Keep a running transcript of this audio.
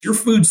Your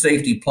food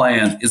safety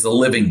plan is a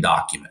living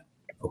document,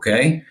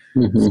 okay?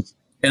 Mm-hmm.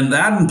 And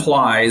that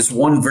implies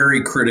one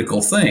very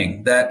critical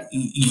thing, that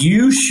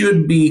you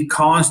should be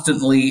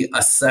constantly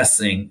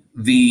assessing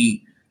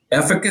the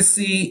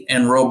efficacy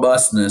and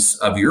robustness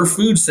of your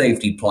food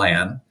safety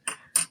plan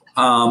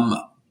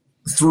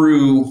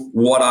through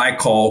what I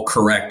call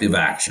corrective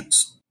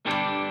actions.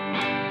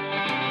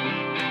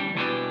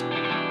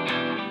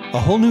 A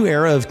whole new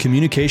era of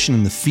communication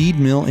in the feed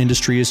mill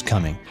industry is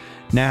coming.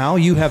 Now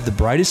you have the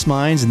brightest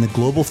minds in the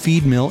global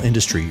feed mill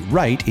industry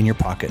right in your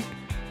pocket.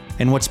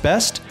 And what's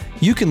best?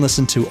 You can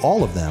listen to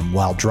all of them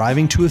while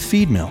driving to a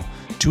feed mill,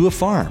 to a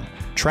farm,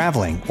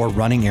 traveling, or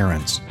running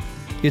errands.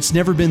 It's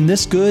never been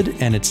this good,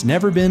 and it's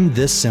never been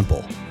this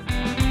simple.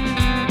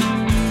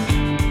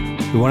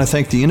 We want to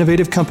thank the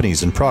innovative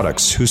companies and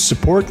products whose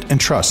support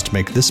and trust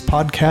make this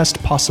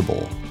podcast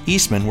possible.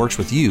 Eastman works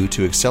with you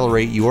to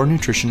accelerate your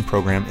nutrition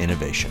program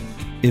innovation.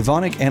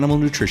 Evonik Animal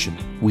Nutrition.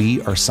 We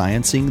are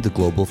sciencing the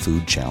global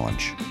food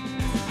challenge.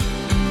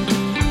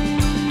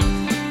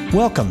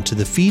 Welcome to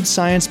the Feed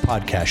Science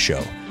Podcast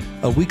Show,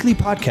 a weekly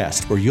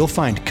podcast where you'll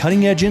find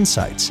cutting-edge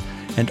insights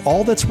and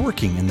all that's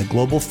working in the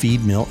global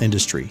feed mill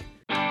industry.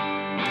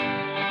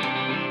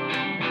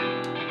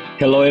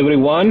 Hello,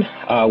 everyone.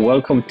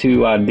 Welcome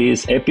to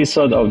this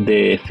episode of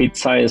the Feed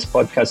Science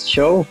Podcast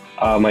Show.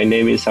 My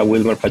name is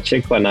Wilmer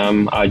Pacheco, and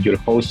I'm your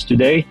host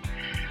today.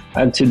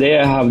 And today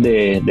I have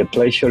the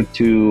pleasure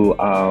to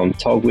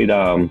talk with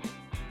a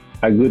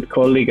good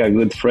colleague, a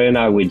good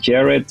friend, with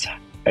Jared.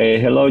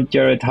 Hello,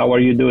 Jared. How are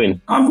you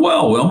doing? I'm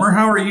well, Wilmer.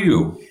 How are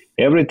you?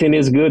 Everything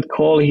is good.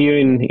 Cold here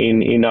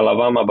in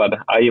Alabama, but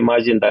I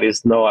imagine that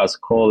it's not as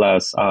cold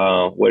as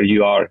where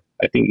you are,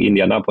 I think,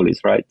 Indianapolis,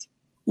 right?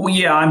 Well,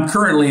 yeah, I'm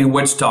currently in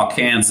Wichita,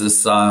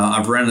 Kansas.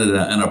 I've rented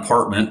an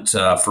apartment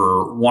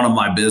for one of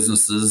my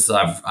businesses.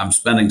 I'm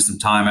spending some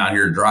time out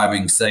here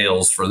driving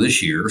sales for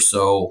this year.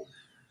 So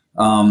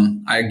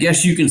I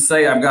guess you can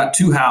say I've got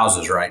two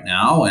houses right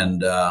now.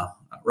 And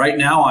right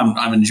now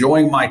I'm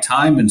enjoying my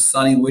time in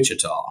sunny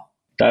Wichita.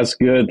 That's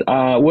good.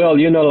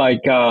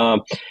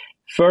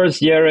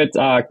 First, Jared,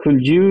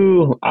 could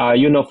you,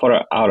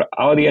 for our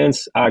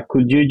audience,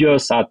 could you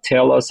just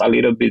tell us a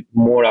little bit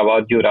more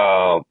about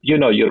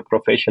your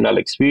professional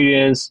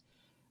experience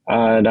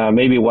and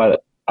maybe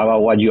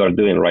about what you are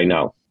doing right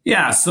now?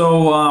 Yeah,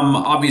 so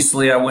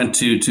obviously I went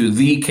to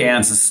the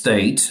Kansas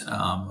State,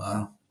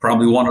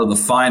 probably one of the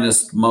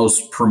finest,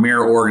 most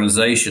premier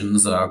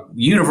organizations,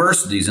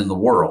 universities in the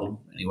world.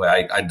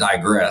 Anyway, I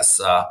digress.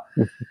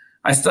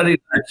 I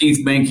studied under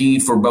Keith Benke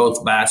for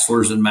both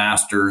bachelor's and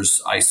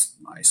master's. I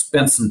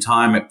spent some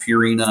time at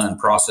Purina and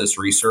process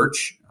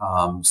research.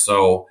 And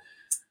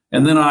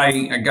then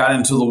I got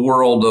into the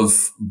world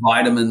of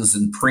vitamins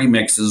and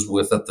premixes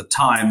with, at the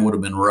time, would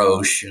have been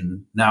Roche,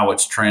 and now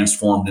it's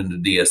transformed into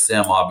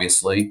DSM,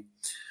 obviously.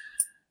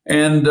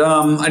 And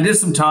I did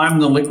some time in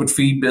the liquid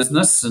feed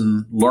business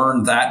and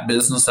learned that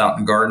business out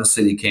in Garden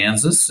City,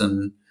 Kansas.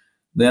 And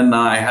then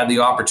I had the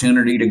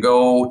opportunity to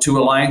go to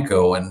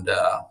Elanco, and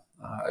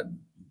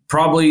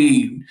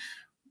probably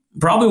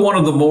one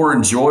of the more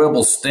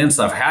enjoyable stints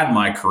I've had in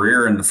my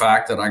career, in the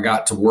fact that I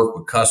got to work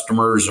with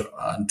customers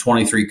in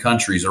 23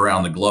 countries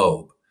around the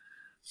globe.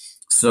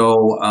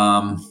 So,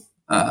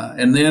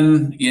 and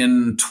then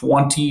in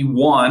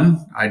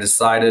 21, I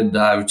decided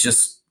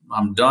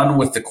I'm done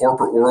with the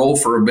corporate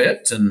world for a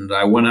bit, and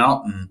I went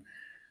out and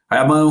I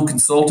have my own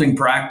consulting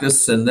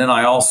practice, and then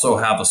I also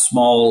have a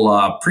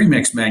small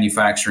premix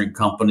manufacturing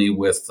company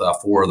with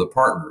 4 other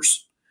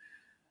partners.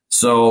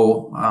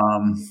 So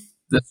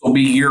this will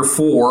be year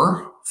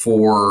 4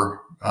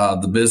 for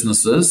the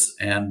businesses,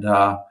 and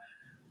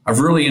I've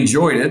really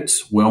enjoyed it,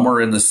 Wilmer,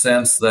 in the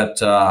sense that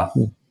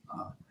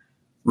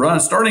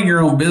starting your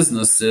own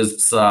business is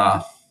it's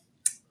a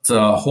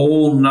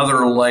whole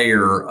nother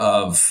layer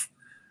of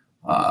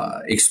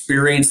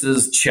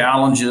experiences,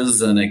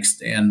 challenges,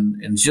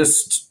 and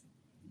just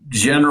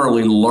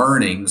generally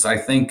learnings. I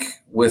think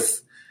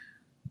with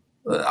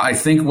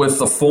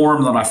the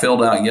form that I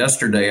filled out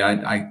yesterday,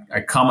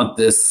 I come at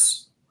this.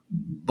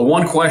 The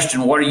one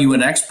question, what are you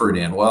an expert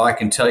in? Well, I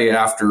can tell you,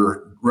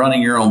 after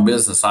running your own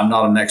business, I'm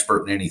not an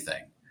expert in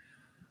anything.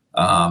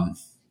 So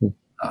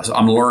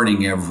I'm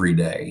learning every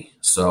day.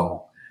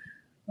 So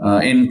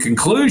in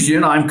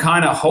conclusion, I'm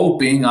kind of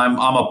hoping I'm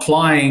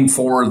applying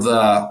for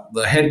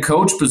the head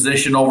coach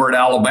position over at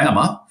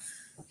Alabama.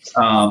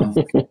 I don't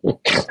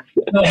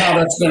know how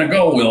that's going to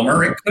go,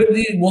 Wilmer.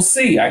 We'll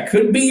see. I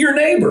could be your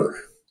neighbor.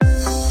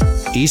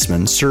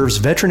 Eastman serves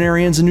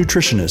veterinarians and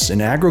nutritionists in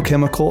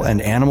agrochemical and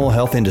animal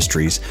health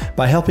industries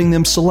by helping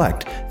them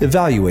select,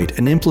 evaluate,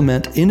 and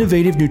implement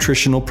innovative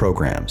nutritional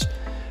programs.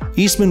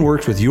 Eastman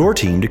works with your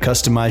team to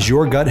customize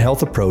your gut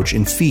health approach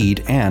in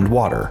feed and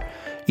water.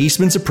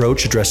 Eastman's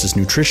approach addresses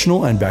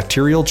nutritional and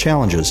bacterial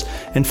challenges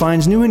and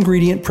finds new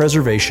ingredient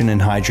preservation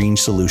and hygiene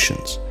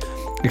solutions.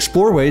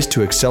 Explore ways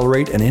to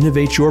accelerate and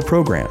innovate your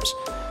programs.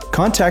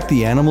 Contact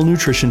the animal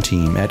nutrition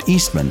team at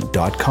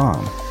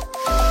eastman.com.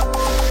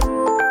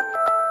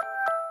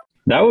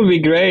 That would be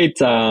great,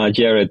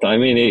 Jared. I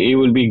mean, it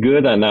would be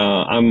good, and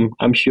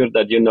I'm sure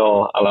that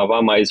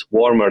Alabama is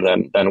warmer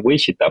than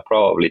Wichita,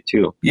 probably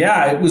too.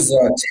 Yeah, it was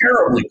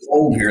terribly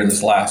cold here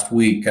this last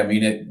week. I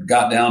mean, it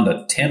got down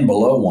to 10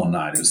 below one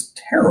night. It was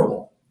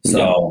terrible. Yeah.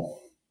 So,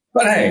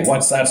 but hey,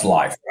 that's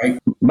life, right?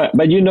 But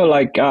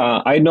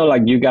I know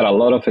you got a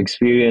lot of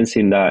experience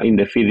in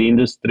the feed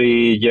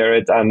industry,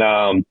 Jared,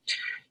 and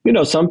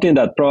something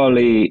that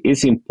probably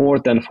is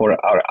important for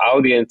our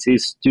audience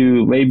is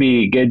to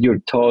maybe get your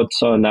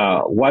thoughts on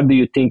what do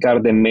you think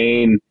are the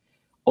main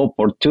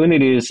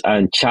opportunities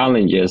and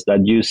challenges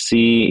that you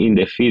see in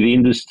the feed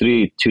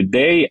industry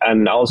today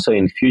and also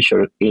in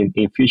future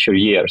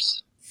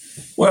years.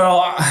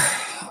 Well,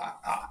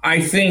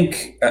 I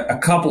think a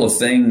couple of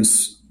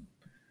things.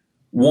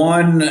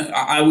 One,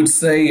 I would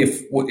say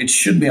if it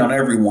should be on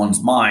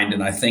everyone's mind,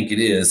 and I think it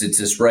is, it's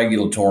this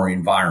regulatory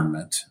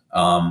environment.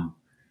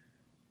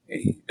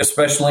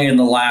 Especially in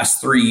the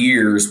last 3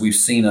 years, we've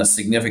seen a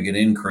significant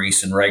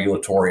increase in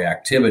regulatory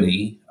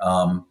activity.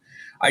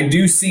 I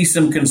do see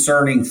some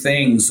concerning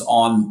things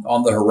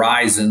on the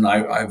horizon.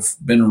 I've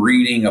been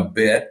reading a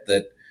bit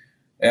that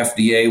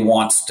FDA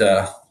wants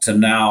to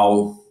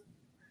now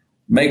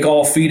make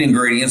all feed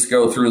ingredients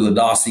go through the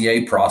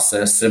dossier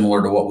process,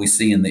 similar to what we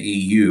see in the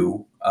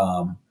EU,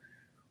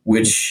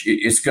 which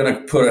is going to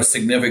put a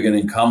significant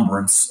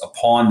encumbrance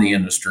upon the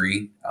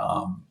industry,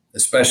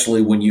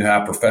 especially when you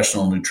have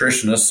professional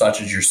nutritionists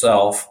such as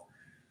yourself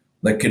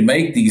that can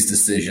make these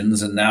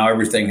decisions. And now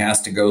everything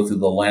has to go through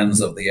the lens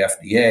of the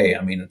FDA.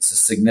 I mean, it's a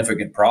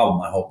significant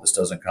problem. I hope this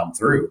doesn't come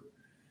through.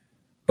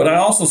 But I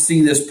also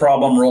see this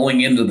problem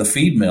rolling into the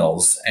feed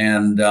mills.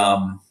 And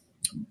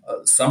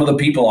some of the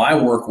people I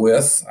work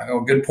with, I know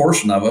a good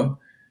portion of them,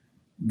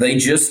 they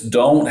just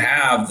don't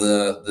have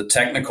the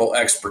technical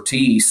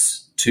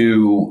expertise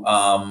to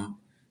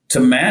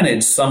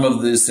manage some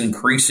of this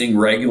increasing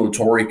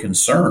regulatory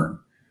concern,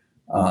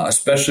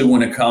 especially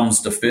when it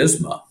comes to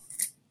FSMA.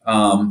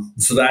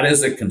 So that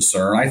is a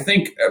concern. I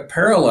think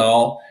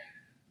parallel,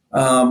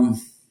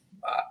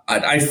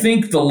 I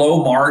think the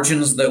low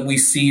margins that we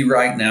see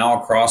right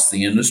now across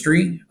the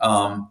industry,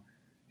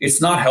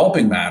 it's not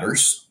helping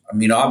matters. I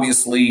mean,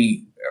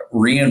 obviously,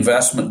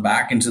 reinvestment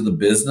back into the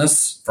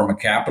business from a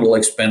capital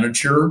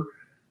expenditure,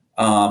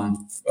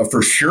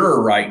 for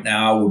sure right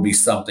now would be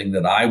something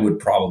that I would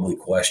probably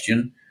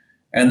question.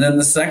 And then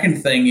the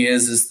second thing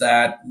is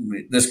that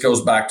this goes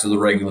back to the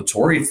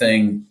regulatory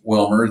thing,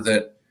 Wilmer,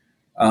 that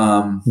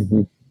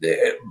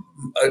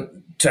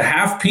to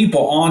have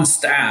people on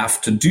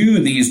staff to do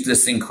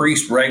this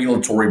increased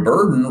regulatory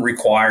burden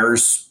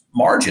requires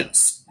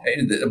margins.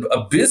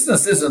 A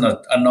business isn't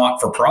a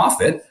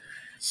not-for-profit.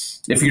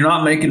 If you're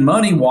not making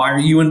money, why are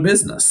you in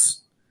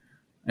business?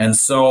 And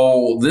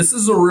so this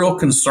is a real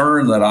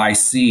concern that I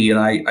see. And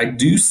I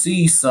do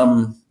see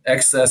some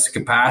excess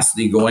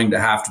capacity going to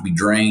have to be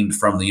drained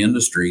from the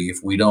industry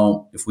if we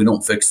don't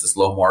fix this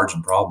low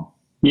margin problem.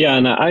 Yeah,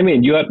 and I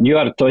mean you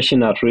are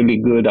touching a really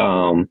good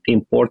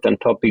important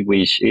topic,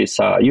 which is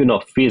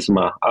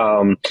FSMA.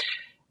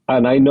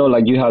 And I know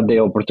you had the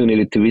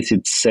opportunity to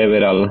visit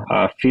several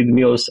feed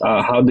mills.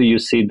 How do you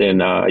see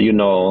them?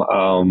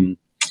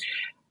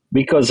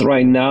 Because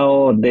right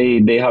now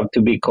they have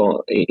to be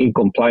in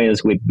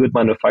compliance with good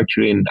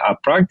manufacturing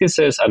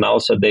practices, and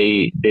also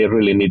they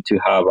really need to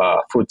have a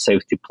food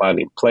safety plan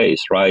in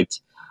place, right?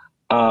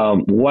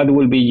 What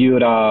will be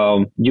your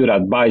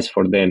advice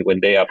for them when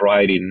they are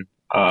writing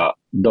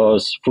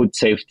those food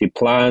safety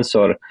plans,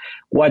 or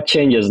what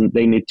changes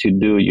they need to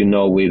do,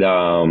 with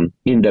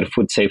in their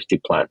food safety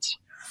plans?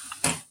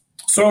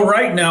 So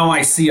right now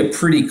I see a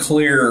pretty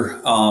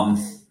clear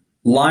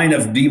line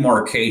of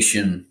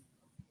demarcation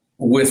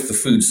with the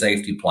food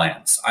safety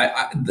plans.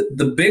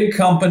 The big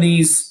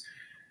companies,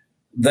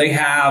 they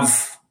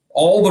have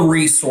all the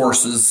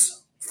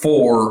resources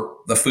for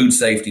the food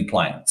safety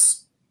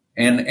plans.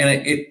 And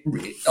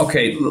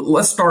okay,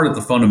 let's start at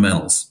the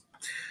fundamentals.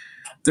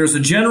 There's a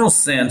general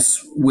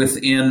sense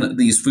within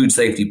these food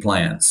safety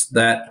plans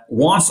that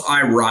once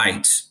I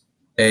write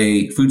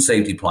a food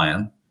safety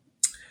plan,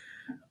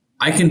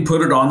 I can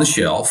put it on the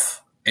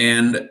shelf,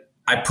 and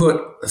I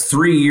put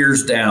 3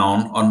 years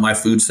down on my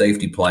food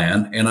safety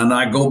plan, and then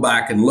I go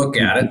back and look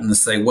at it and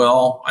say,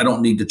 well, I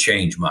don't need to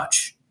change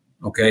much.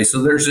 Okay,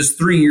 so there's this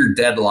 3-year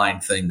deadline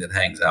thing that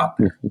hangs out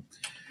there.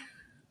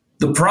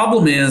 The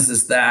problem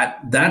is that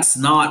that's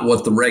not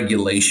what the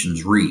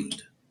regulations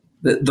read.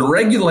 The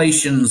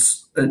regulations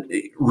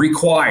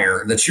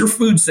require that your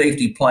food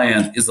safety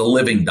plan is a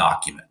living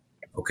document,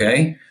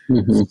 okay?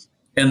 Mm-hmm.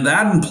 And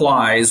that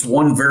implies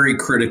one very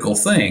critical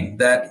thing,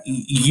 that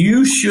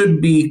you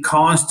should be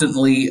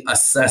constantly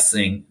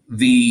assessing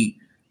the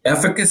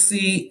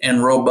efficacy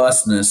and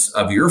robustness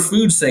of your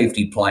food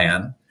safety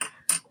plan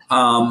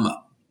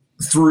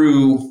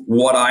through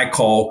what I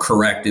call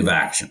corrective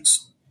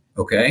actions,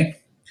 okay?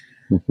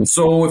 Mm-hmm.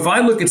 So if I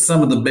look at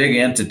some of the big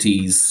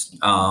entities,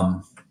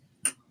 I'd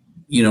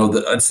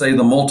say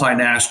the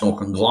multinational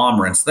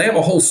conglomerates, they have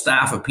a whole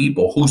staff of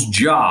people whose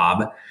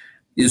job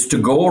is to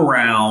go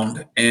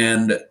around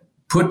and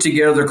put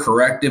together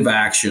corrective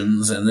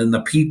actions, and then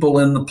the people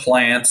in the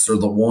plants are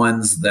the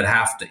ones that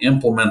have to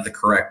implement the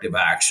corrective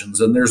actions.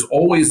 And there's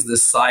always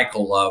this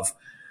cycle of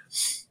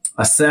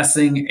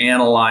assessing,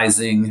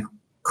 analyzing,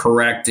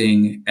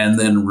 correcting, and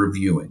then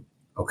reviewing.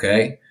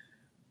 Okay.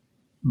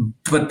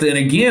 But then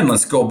again,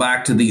 let's go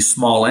back to these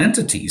small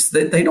entities.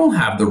 They don't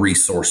have the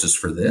resources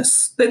for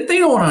this. They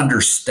don't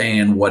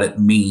understand what it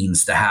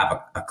means to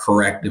have a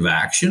corrective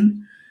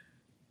action.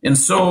 And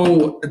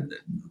so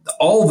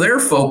all they're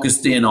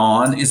focused in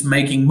on is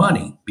making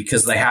money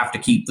because they have to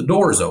keep the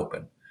doors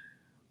open.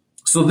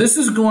 So this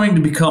is going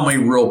to become a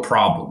real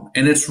problem.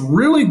 And it's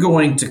really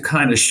going to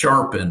kind of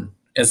sharpen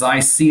as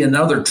I see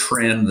another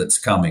trend that's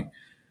coming.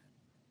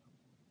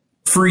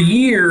 For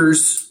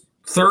years,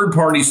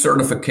 third-party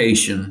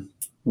certification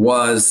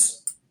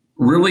was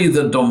really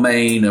the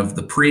domain of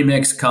the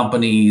premix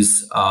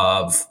companies,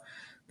 of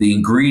the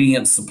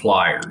ingredient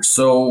suppliers.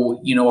 So,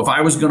 if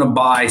I was going to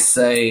buy,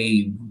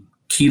 say,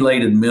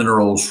 chelated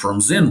minerals from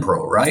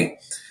Zinpro,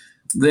 right?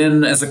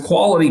 Then as a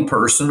quality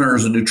person or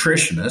as a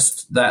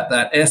nutritionist, that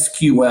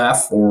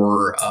SQF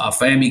or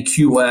FAMI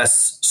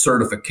QS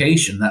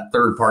certification, that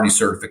third-party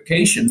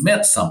certification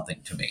meant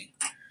something to me.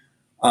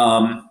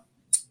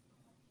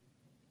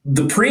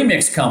 The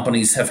premix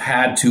companies have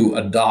had to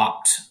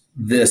adopt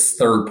this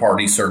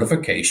third-party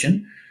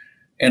certification.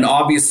 And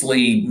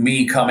obviously,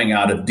 me coming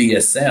out of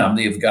DSM,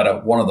 they've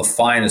got one of the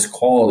finest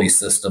quality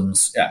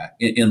systems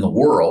in the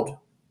world,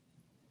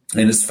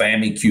 and it's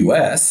FAMI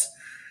QS.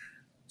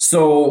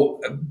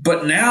 So,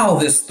 but now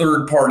this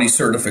third-party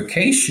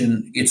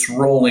certification, it's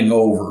rolling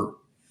over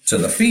to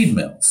the feed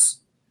mills.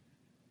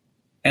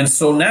 And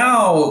so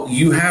now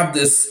you have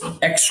this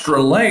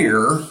extra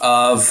layer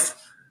of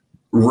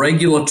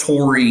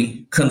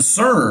regulatory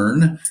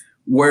concern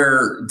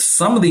where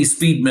some of these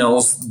feed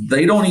mills,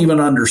 they don't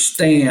even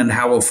understand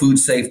how a food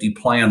safety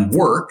plan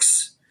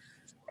works.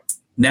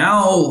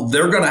 Now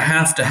they're going to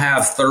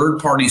have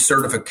third-party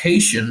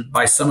certification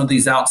by some of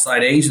these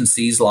outside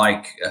agencies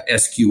like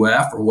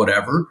SQF or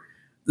whatever.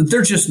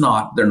 They're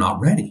not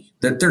ready.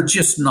 That they're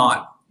just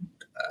not,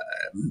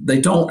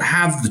 they don't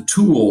have the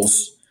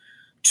tools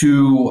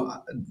to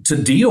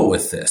deal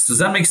with this. Does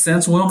that make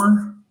sense,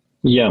 Wilmer?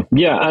 Yeah.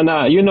 And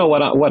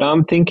what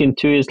I'm thinking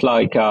too is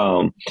like,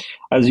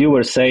 as you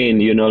were saying,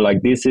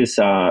 like this is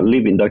a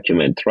living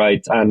document,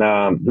 right?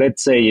 And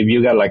let's say if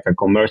you got like a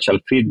commercial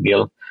feed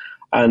mill,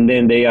 and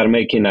then they are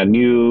making a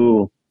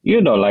new,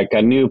 like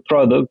a new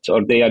product,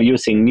 or they are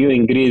using new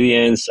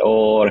ingredients,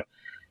 or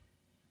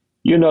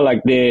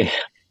like the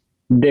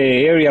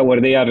area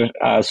where they are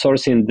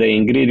sourcing the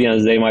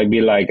ingredients, they might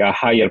be like a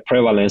higher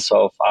prevalence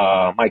of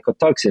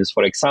mycotoxins,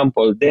 for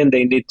example. Then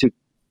they need to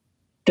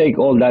take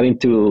all that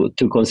into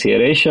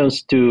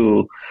considerations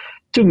to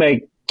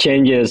make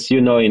changes,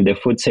 in the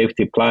food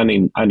safety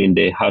planning and in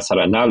the hazard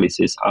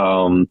analysis.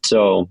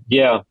 So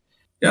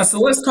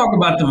let's talk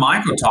about the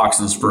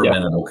mycotoxins for a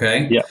minute,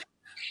 okay? Yeah.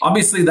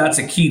 Obviously, that's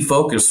a key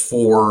focus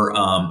for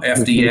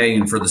FDA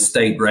and for the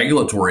state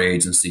regulatory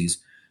agencies.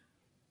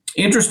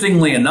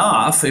 Interestingly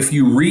enough, if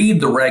you read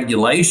the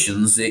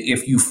regulations,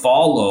 if you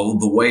follow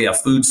the way a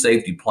food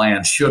safety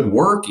plan should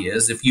work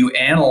is, if you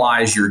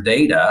analyze your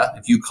data,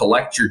 if you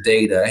collect your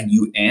data and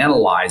you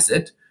analyze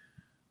it,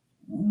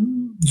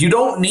 you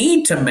don't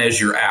need to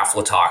measure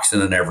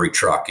aflatoxin in every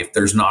truck if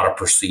there's not a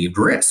perceived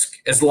risk,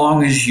 as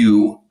long as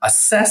you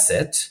assess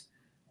it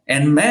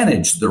and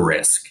manage the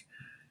risk.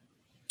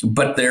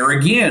 But there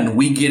again,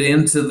 we get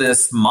into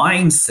this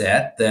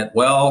mindset that,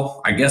 well,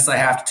 I guess I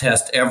have to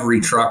test every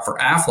truck for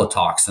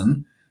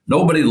aflatoxin.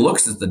 Nobody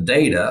looks at the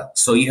data.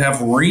 So you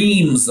have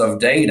reams of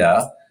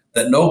data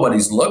that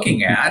nobody's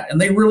looking at,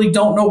 and they really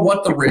don't know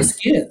what the risk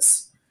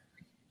is.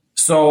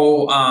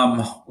 So,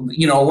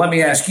 let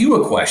me ask you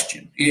a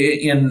question.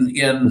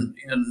 In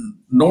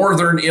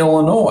northern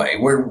Illinois,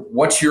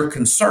 what's your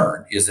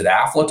concern? Is it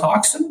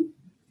aflatoxin?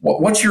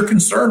 What's your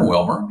concern,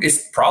 Wilmer?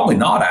 It's probably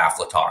not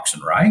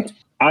aflatoxin, right?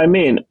 I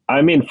mean,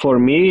 for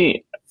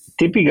me,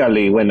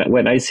 typically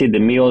when I see the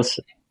meals,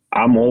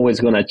 I'm always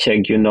going to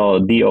check,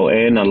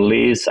 DON at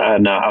least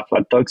and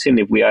aflatoxin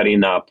if we are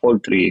in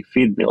poultry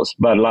feed mills.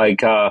 But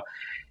like if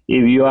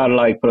you are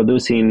like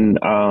producing,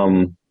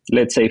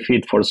 let's say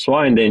feed for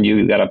swine, then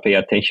you got to pay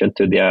attention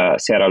to the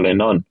Sierra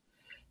Leone.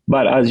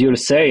 But as you're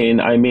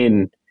saying, I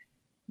mean,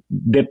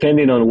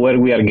 depending on where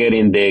we are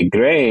getting the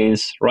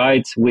grains,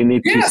 right? We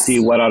need to see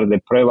what are the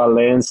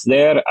prevalence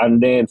there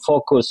and then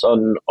focus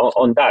on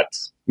that.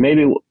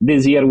 Maybe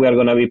this year we are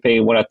going to be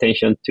paying more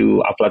attention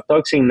to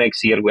aflatoxin.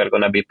 Next year we are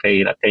going to be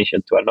paying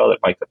attention to another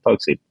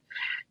mycotoxin,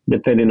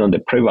 depending on the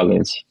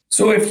prevalence.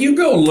 So if you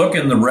go look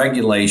in the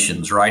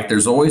regulations, right,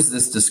 there's always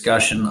this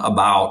discussion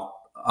about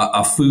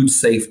a food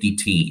safety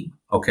team,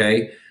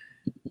 okay?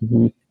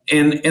 Mm-hmm.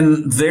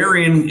 And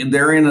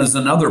therein is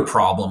another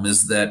problem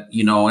is that,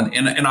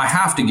 and I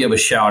have to give a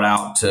shout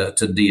out to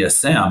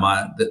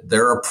DSM,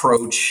 their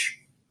approach,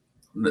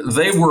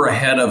 they were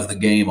ahead of the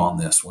game on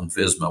this when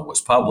FSMA was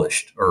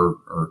published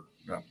or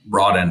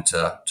brought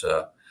into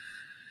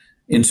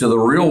the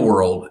real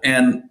world.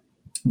 And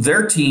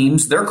their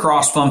teams, their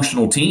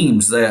cross-functional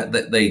teams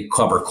that they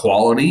cover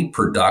quality,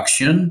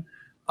 production,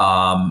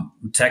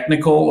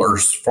 technical, or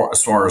as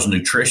far as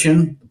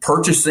nutrition.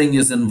 Purchasing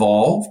is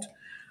involved.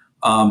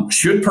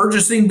 Should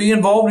purchasing be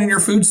involved in your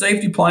food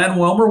safety plan,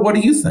 Wilmer? What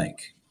do you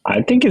think?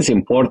 I think it's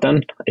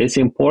important. It's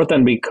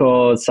important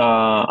because,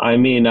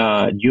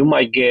 you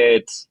might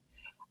get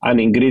an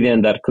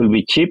ingredient that could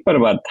be cheaper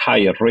but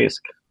higher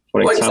risk,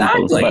 for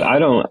example. Exactly. But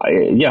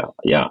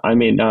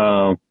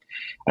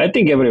I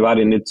think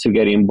everybody needs to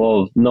get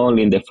involved, not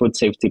only in the food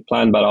safety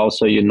plan, but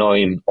also, in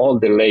all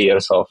the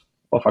layers of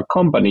a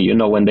company,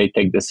 when they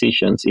take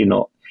decisions,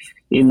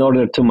 in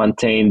order to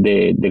maintain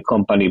the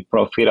company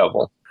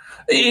profitable.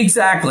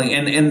 Exactly.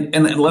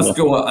 And let's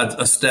go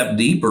a step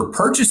deeper.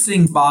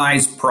 Purchasing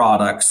buys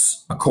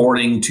products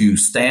according to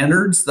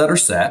standards that are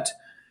set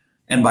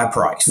and by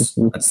price.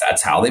 Mm-hmm.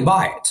 That's how they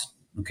buy it.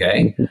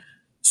 Okay. Mm-hmm.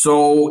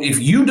 So if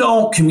you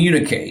don't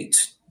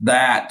communicate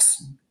that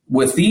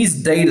with this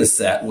data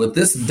set,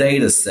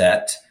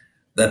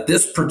 that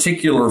this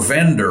particular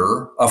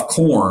vendor of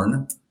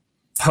corn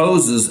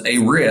poses a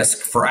risk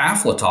for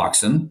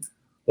aflatoxin,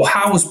 well,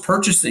 how is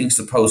purchasing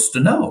supposed to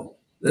know?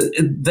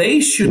 They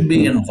should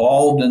be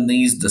involved in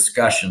these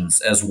discussions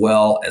as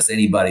well as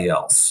anybody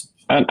else.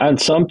 And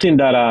something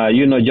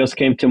that, just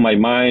came to my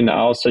mind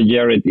also,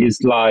 Jared,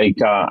 is like,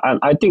 and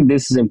I think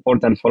this is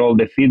important for all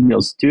the feed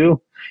mills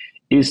too,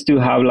 is to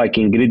have like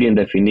ingredient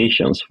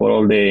definitions for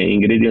all the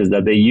ingredients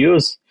that they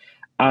use.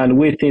 And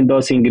within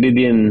those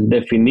ingredient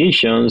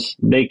definitions,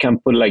 they can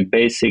put like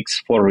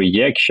basics for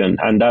rejection.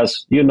 And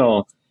that's,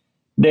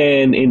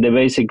 then in the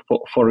basic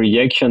for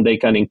rejection, they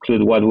can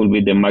include what will be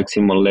the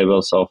maximum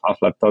levels of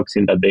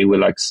aflatoxin that they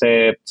will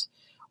accept,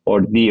 or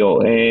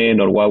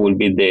DON, or what will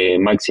be the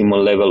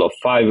maximum level of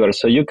fiber.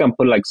 So you can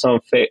put like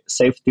some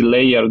safety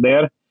layer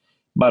there,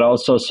 but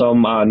also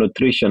some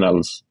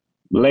nutritional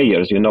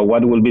layers,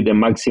 what will be the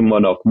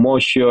maximum of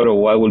moisture, or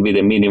what will be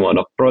the minimum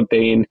of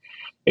protein,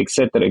 et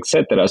cetera, et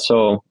cetera.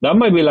 So that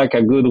might be like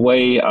a good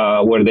way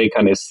where they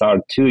can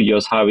start to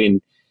just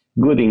having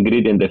good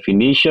ingredient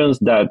definitions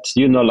that,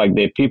 like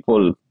the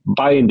people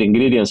buying the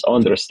ingredients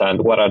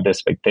understand what are the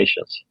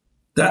expectations.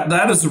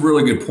 That is a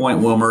really good point,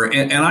 Wilmer.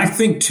 And I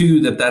think, too,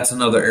 that's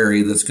another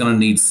area that's going to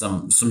need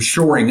some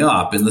shoring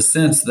up, in the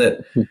sense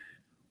that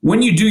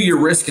when you do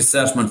your risk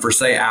assessment for,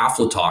 say,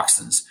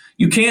 aflatoxins,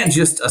 you can't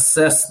just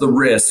assess the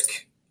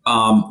risk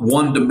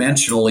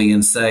one-dimensionally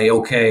and say,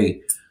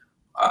 okay,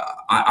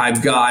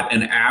 I've got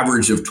an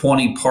average of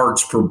 20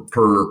 parts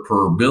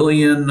per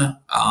billion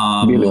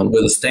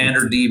with a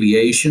standard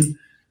deviation.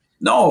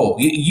 No,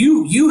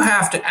 you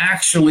have to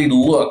actually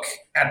look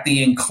at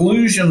the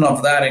inclusion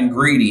of that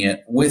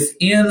ingredient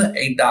within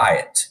a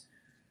diet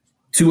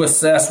to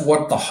assess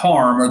what the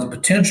harm or the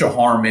potential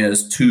harm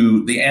is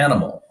to the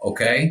animal,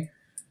 okay?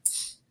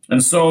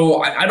 And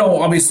so I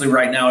don't, obviously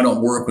right now I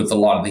don't work with a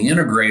lot of the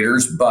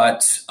integrators,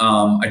 but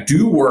I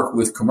do work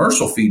with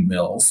commercial feed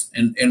mills,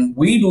 and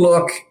we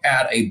look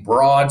at a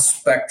broad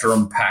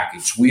spectrum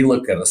package. We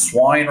look at a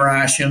swine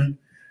ration,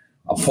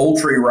 a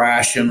poultry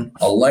ration,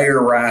 a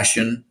layer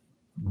ration,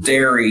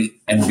 dairy,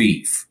 and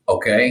beef,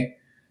 okay?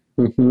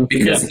 Mm-hmm.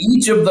 Because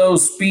each of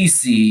those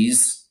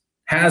species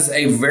has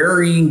a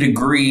varying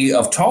degree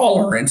of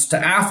tolerance to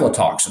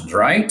aflatoxins,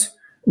 right?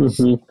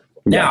 Mm-hmm.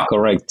 Now,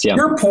 correct. Yeah.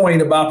 Your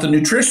point about the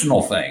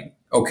nutritional thing,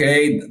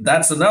 okay,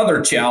 that's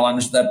another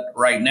challenge that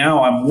right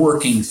now I'm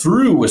working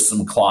through with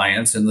some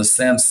clients, in the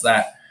sense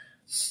that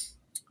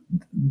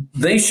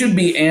they should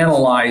be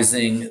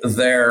analyzing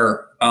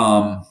their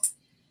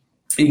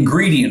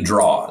ingredient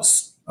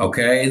draws,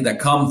 okay, that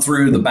come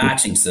through the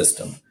batching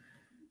system.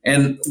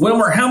 And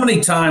Wilmer, how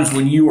many times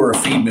when you were a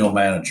feed mill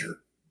manager,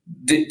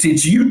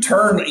 did you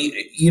turn,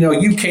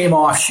 you came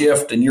off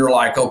shift and you're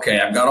like,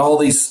 okay, I've got all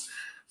these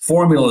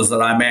formulas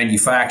that I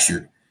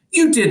manufactured.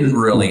 You didn't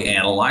really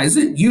analyze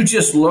it. You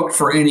just looked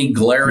for any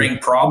glaring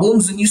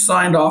problems and you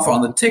signed off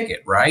on the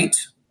ticket, right?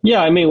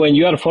 Yeah, I mean, when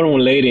you are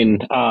formulating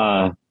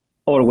or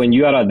when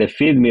you are at the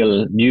feed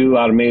mill, you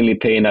are mainly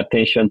paying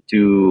attention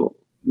to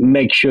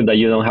make sure that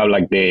you don't have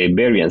like the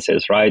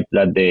variances, right?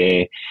 That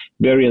the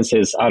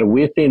variances are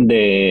within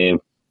the,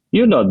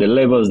 the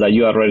levels that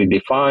you already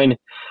defined.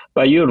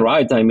 But you're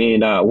right. I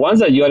mean, once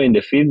that you are in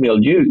the feed mill,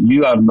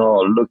 you are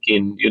not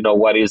looking,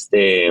 what is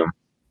the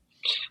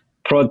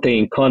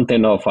protein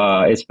content of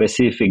a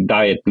specific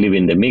diet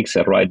leaving the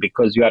mixer, right?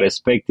 Because you are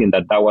expecting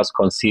that was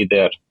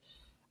considered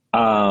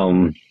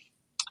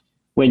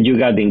when you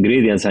got the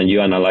ingredients and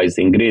you analyze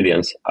the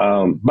ingredients.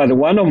 But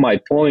one of my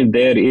points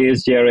there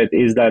is, Jared,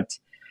 is that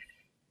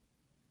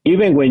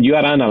even when you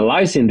are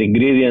analyzing the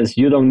ingredients,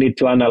 you don't need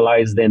to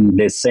analyze them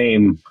the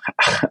same,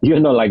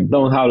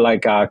 don't have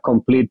like a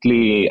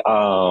completely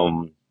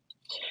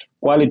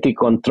quality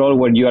control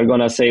where you are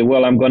going to say,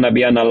 well, I'm going to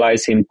be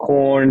analyzing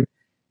corn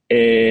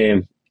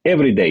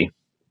every day,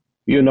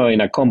 in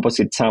a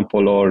composite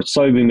sample, or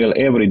soybean meal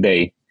every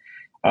day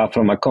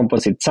from a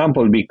composite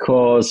sample,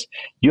 because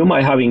you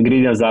might have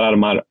ingredients that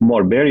are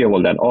more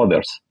variable than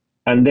others.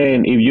 And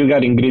then if you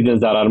got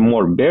ingredients that are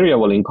more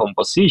variable in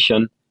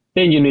composition,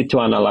 then you need to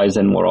analyze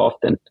them more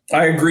often.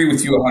 I agree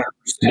with you 100%.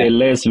 They're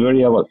less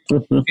variable.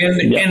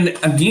 And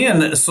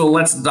again, so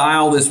let's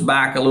dial this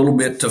back a little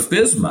bit to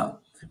FSMA.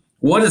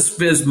 What does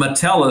FSMA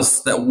tell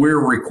us that we're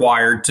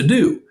required to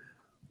do?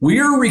 We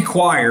are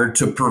required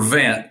to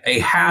prevent a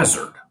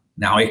hazard.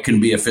 Now, it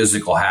can be a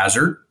physical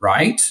hazard,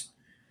 right?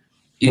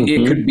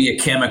 It could be a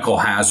chemical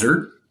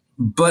hazard,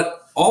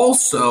 but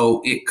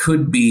also it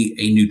could be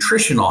a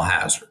nutritional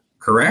hazard,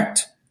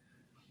 correct?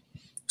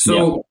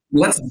 So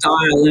let's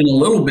dial in a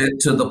little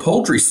bit to the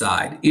poultry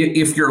side.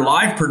 If your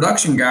live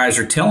production guys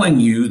are telling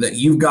you that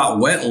you've got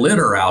wet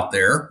litter out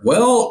there,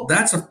 well,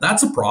 that's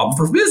a problem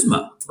for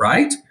FSMA,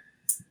 right?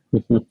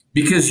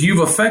 Because you've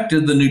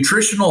affected the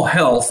nutritional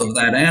health of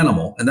that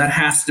animal, and that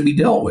has to be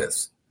dealt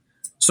with.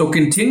 So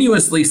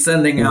continuously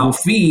sending out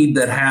feed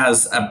that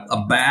has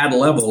a bad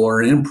level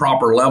or an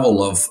improper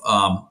level of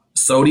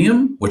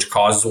sodium, which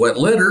causes wet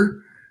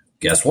litter,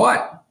 guess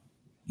what?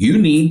 You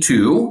need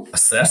to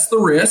assess the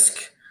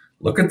risk,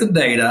 look at the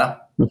data,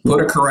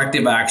 put a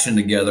corrective action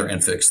together,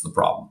 and fix the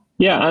problem.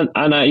 Yeah,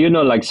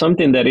 and like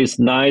something that is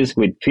nice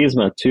with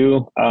FSMA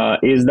too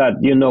is that,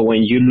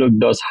 when you look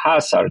those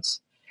hazards,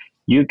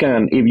 you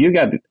can, if you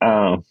get,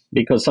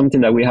 because something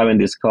that we haven't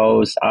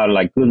discussed are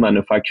like good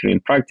manufacturing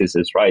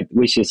practices, right?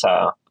 Which is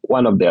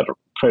one of the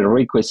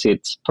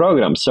prerequisites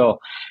programs. So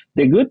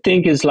the good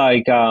thing is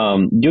like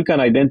you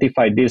can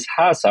identify these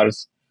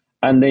hazards,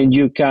 and then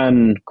you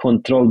can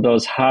control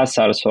those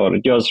hazards or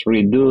just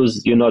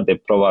reduce, the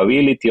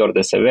probability or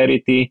the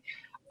severity,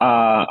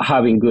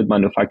 having good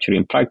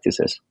manufacturing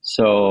practices.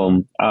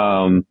 So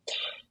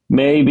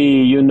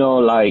maybe,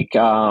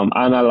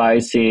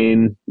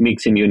 analyzing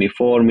mixing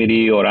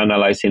uniformity or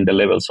analyzing the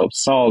levels of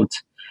salt,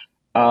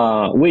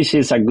 which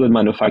is a good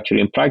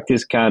manufacturing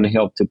practice, can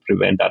help to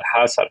prevent that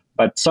hazard.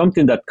 But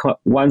something that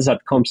that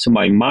comes to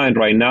my mind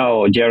right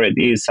now, Jared,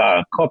 is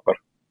copper.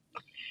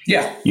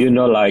 Yeah.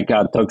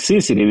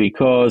 Toxicity,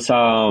 because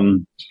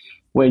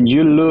when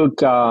you look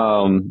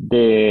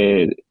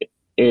the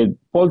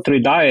poultry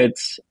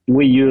diets,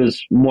 we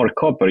use more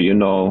copper,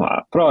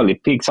 probably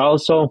pigs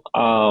also.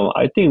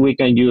 I think we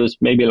can use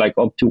maybe like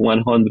up to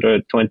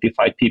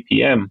 125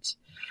 ppms.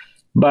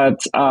 But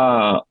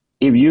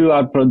if you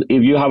have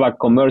a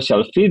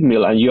commercial feed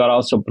mill and you are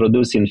also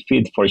producing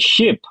feed for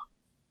sheep,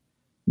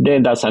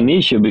 then that's an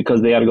issue,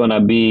 because they are going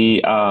to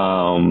be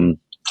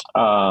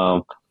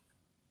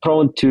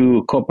prone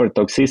to copper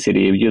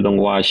toxicity if you don't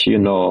wash,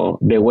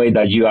 the way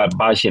that you are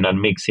bashing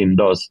and mixing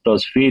those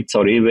feeds,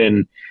 or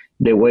even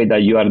the way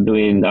that you are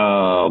doing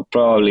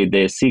probably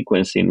the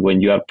sequencing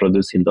when you are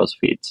producing those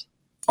feeds.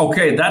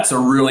 Okay, that's a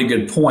really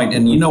good point.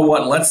 And you know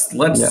what? Let's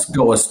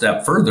go a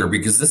step further,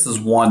 because this is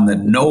one that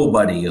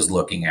nobody is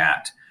looking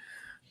at.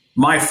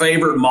 My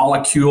favorite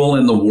molecule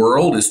in the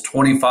world is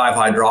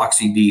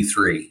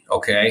 25-hydroxy-D3,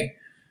 okay?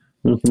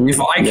 If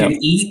I could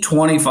eat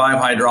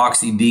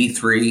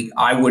 25-hydroxy-D3,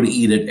 I would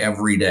eat it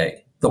every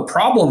day. The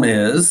problem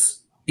is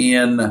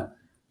in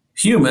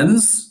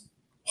humans,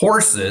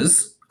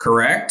 horses,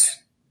 correct?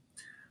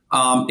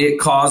 It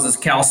causes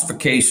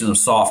calcification of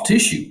soft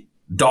tissue.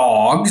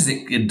 Dogs,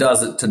 it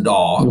does it to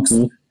dogs.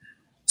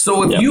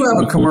 So if you have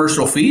a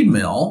commercial feed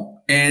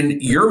mill and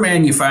you're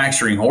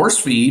manufacturing horse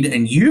feed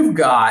and you've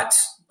got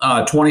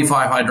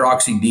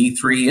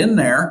 25-hydroxy-D3 in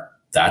there,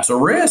 that's a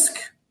risk,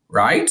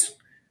 right?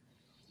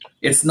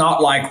 It's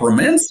not like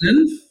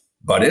Rumensin,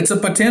 but it's a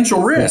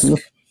potential risk.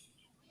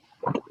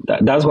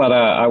 That's what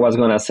I was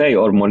going to say,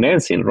 or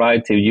monensin,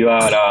 right? If you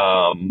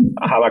are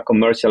have a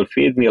commercial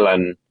feed mill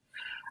and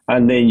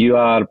then you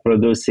are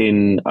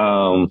producing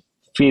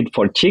feed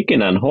for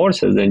chicken and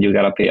horses, then you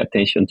got to pay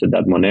attention to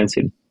that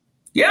monensin.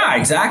 Yeah,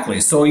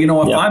 exactly. So,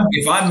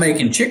 if I'm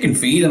making chicken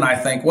feed and I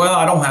think, well,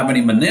 I don't have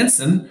any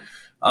monensin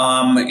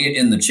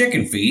in the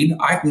chicken feed,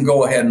 I can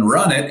go ahead and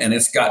run it, and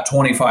it's got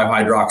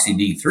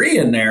 25-hydroxy-D3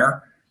 in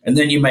there. And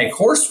then you make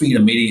horse feed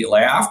immediately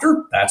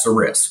after, that's a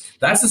risk.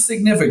 That's a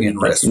significant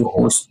risk for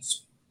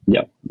horses.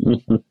 Yeah.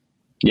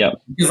 Yeah.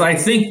 Because I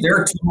think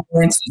their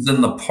tolerance is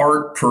in the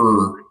part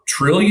per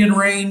trillion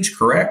range,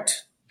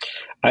 correct?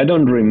 I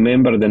don't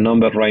remember the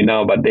number right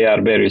now, but they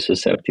are very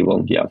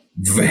susceptible. Yeah.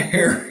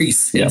 Very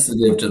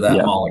sensitive to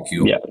that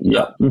molecule.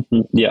 Yeah.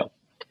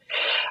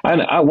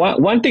 And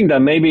one thing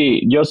that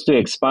maybe just to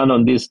expand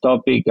on this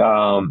topic,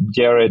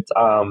 Jared,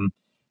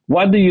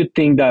 what do you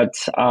think that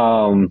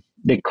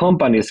the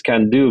companies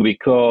can do?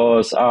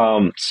 Because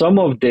some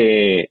of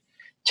the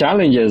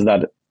challenges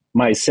that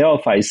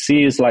myself I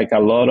see is like a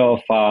lot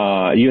of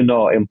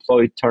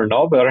employee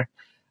turnover,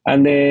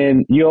 and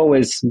then you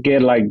always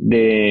get like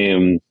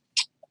the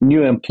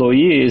new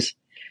employees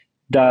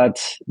that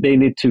they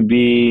need to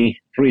be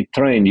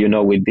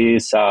retrained, with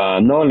this,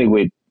 not only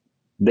with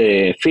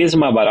the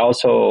FSMA but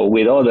also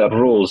with other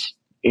rules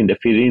in the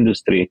feed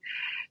industry.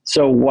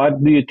 So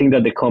what do you think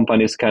that the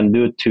companies can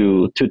do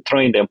to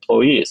train the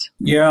employees?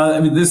 Yeah, I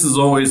mean, this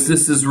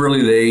is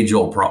really the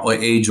age-old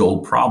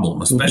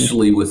problem,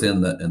 especially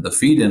within the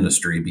feed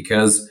industry,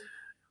 because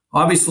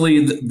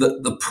obviously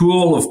the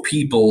pool of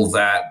people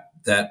that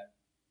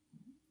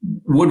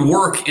would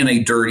work in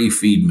a dirty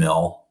feed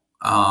mill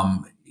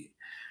Um,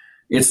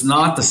 it's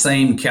not the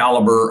same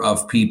caliber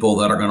of people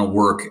that are going to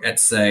work at,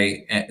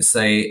 say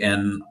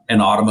an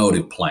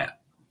automotive plant.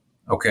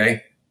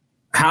 Okay.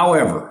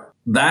 However,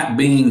 that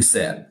being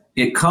said,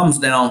 it comes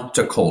down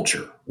to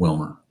culture,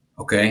 Wilmer.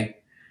 Okay.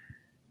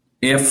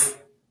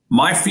 If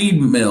my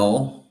feed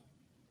mill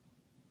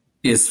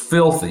is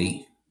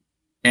filthy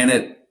and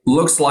it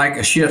looks like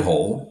a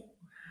shithole,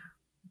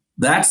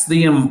 that's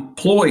the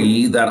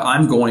employee that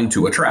I'm going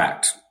to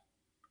attract.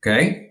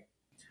 Okay.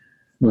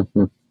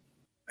 Mm-hmm.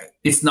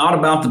 It's not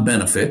about the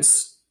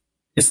benefits.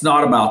 It's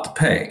not about the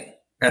pay.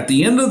 At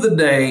the end of the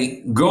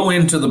day, go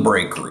into the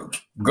break room.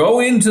 Go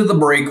into the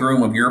break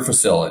room of your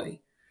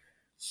facility.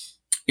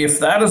 If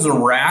that is a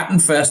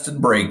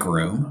rat-infested break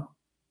room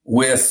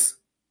with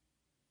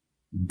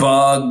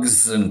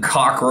bugs and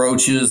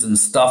cockroaches and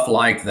stuff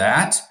like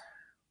that,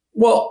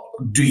 well,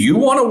 do you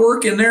want to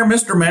work in there,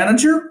 Mr.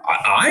 Manager?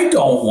 I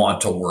don't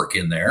want to work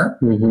in there.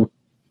 Mm-hmm.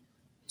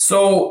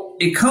 So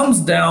it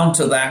comes down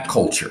to that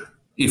culture.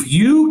 If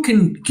you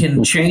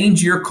can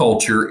change your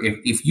culture,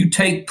 if you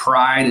take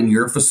pride in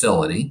your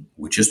facility,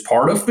 which is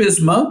part of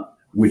FSMA,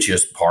 which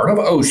is part of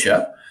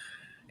OSHA,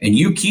 and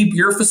you keep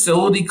your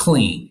facility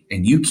clean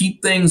and you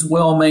keep things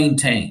well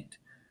maintained,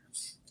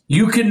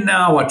 you can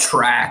now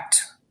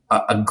attract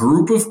a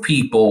group of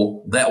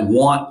people that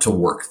want to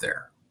work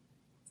there.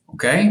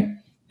 Okay?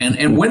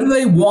 And when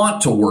they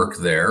want to work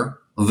there,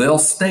 they'll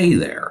stay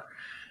there.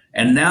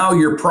 And now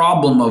your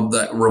problem of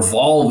the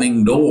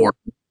revolving door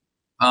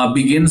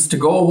begins to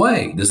go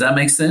away. Does that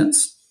make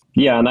sense?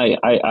 Yeah, and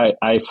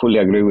I fully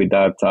agree with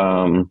that,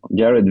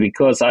 Jared,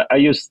 because I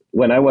used,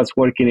 when I was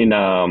working in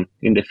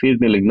the feed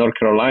mill in North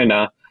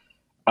Carolina,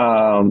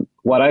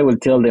 what I will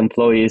tell the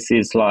employees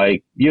is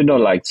like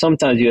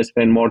sometimes you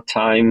spend more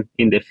time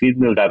in the feed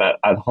mill than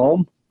at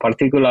home,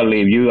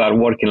 particularly if you are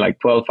working like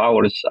 12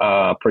 hours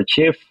per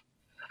shift.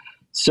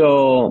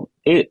 So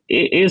it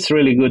is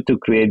really good to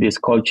create this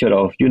culture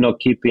of,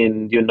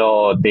 keeping,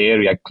 the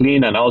area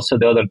clean. And also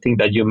the other thing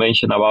that you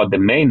mentioned about the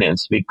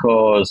maintenance,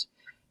 because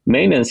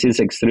maintenance is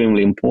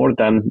extremely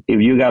important.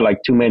 If you got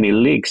like too many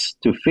leaks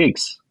to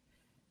fix,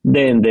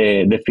 then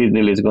the feed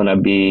mill is going to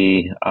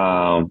be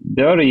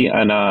dirty.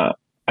 And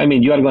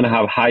you are going to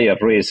have higher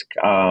risk,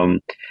 not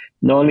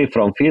only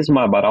from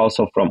FSMA, but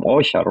also from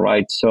OSHA,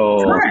 right?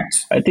 So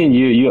correct. I think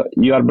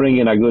you are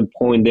bringing a good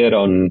point there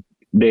on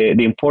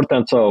the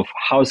importance of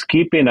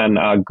housekeeping and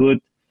a good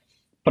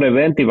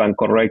preventive and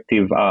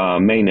corrective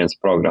maintenance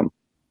program.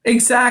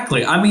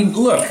 Exactly.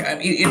 Look,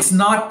 it's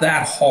not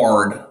that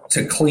hard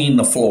to clean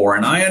the floor.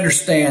 And I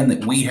understand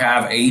that we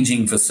have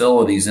aging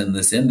facilities in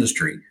this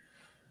industry,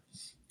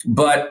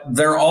 but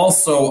they're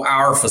also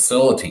our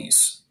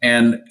facilities.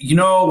 And,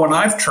 when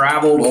I've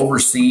traveled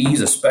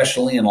overseas,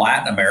 especially in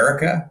Latin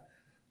America,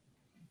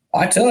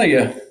 I tell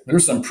you,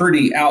 there's some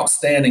pretty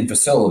outstanding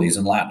facilities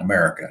in Latin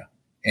America.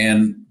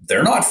 And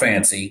they're not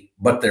fancy,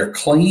 but they're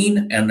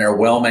clean and they're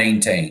well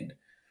maintained.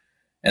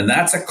 And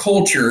that's a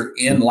culture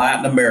in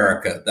Latin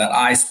America that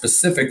I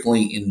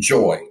specifically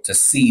enjoy to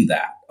see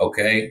that,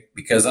 okay?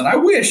 Because, and I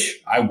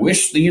wish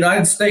the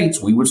United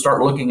States, we would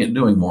start looking at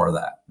doing more of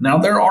that. Now,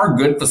 there are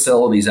good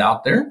facilities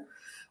out there.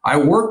 I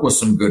work with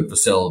some good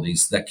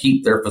facilities that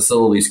keep their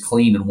facilities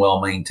clean and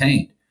well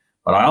maintained.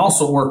 But I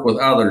also work with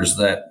others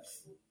that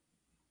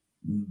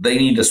they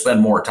need to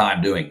spend more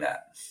time doing that.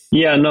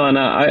 Yeah, no, and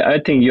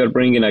I think you're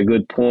bringing a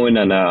good point,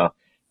 and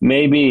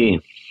maybe,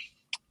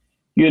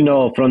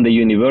 from the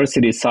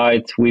university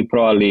side, we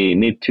probably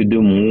need to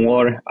do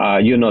more,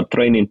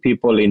 training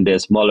people in the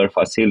smaller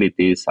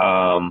facilities,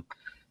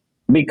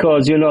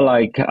 because,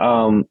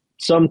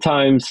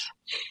 sometimes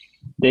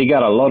they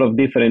got a lot of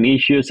different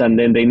issues, and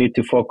then they need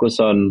to focus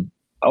on,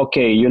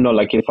 okay,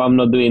 if I'm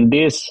not doing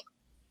this,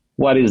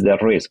 what is the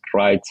risk,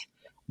 right?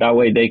 That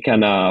way they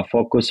can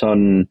focus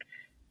on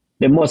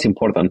the most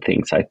important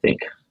things, I think.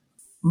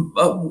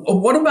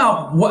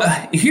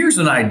 Here's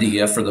an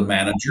idea for the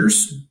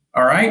managers.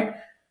 All right.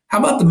 How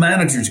about the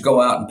managers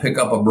go out and pick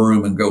up a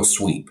broom and go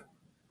sweep?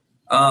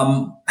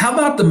 How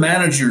about the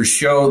managers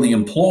show the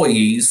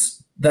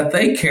employees that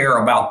they care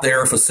about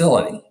their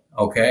facility?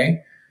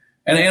 Okay.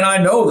 And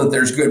I know that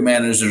there's good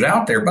managers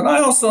out there, but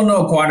I also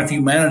know quite a few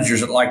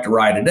managers that like to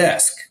ride a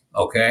desk.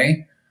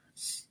 Okay.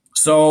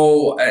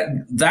 So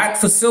that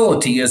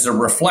facility is a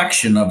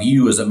reflection of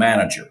you as a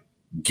manager.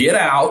 Get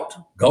out,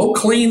 go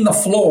clean the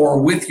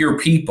floor with your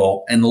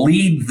people and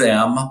lead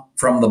them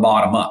from the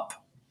bottom up.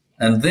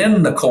 And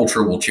then the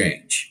culture will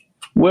change.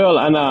 Well,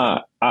 and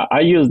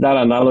I use that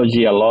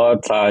analogy a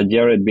lot,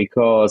 Jared,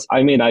 because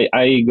I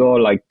go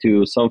like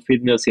to some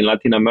feed mills in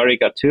Latin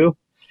America too.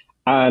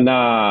 And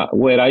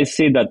where I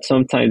see that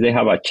sometimes they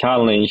have a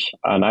challenge,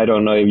 and I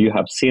don't know if you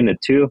have seen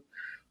it too,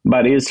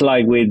 but it's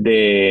like with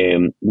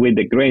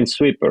the grain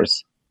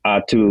sweepers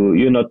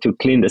to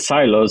clean the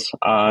silos.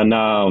 And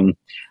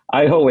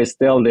I always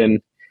tell them,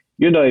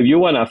 if you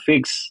want to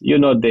fix,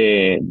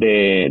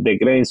 the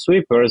grain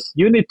sweepers,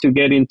 you need to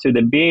get into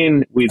the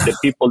bin with the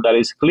people that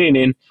is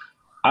cleaning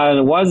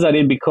And once that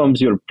it becomes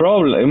your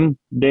problem,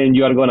 then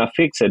you are going to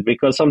fix it,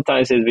 because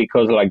sometimes it's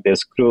because like the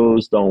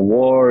screws don't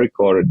work,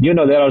 or,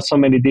 there are so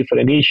many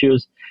different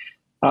issues.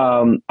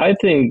 I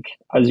think,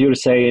 as you're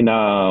saying,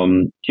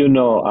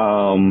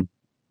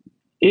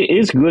 it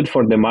is good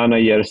for the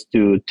managers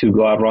to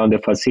go around the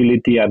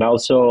facility, and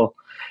also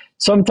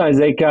sometimes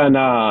they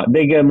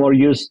get more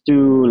used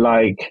to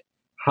like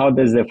how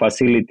does the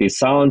facility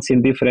sounds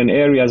in different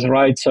areas,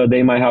 right? So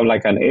they might have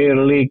like an air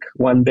leak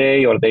one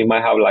day, or they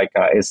might have like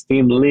a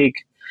steam leak.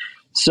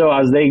 So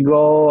as they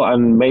go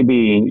and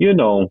maybe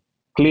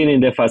cleaning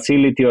the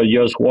facility or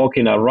just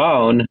walking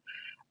around,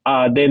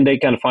 then they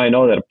can find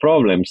other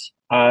problems,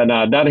 and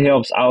that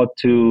helps out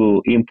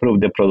to improve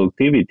the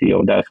productivity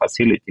of that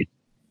facility.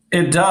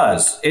 It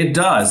does. It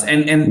does.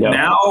 And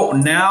Yeah.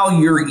 now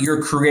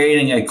you're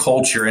creating a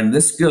culture, and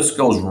this just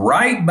goes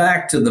right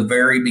back to the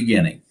very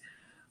beginning,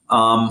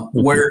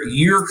 where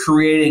you're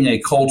creating a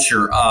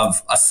culture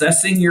of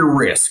assessing your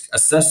risk,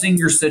 assessing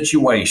your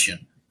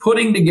situation,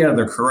 putting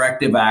together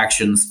corrective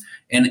actions,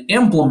 and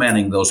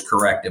implementing those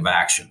corrective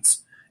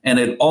actions. And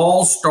it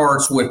all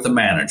starts with the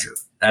manager.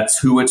 That's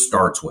who it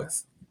starts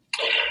with.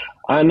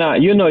 And,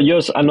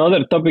 just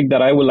another topic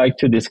that I would like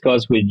to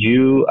discuss with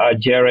you,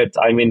 Jared,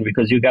 I mean,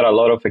 because you got a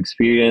lot of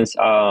experience.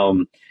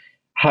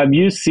 Have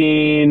you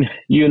seen,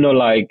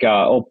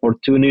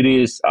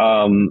 opportunities,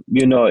 in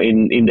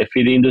the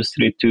feed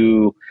industry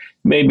to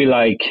maybe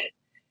like,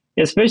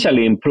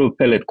 especially improve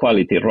pellet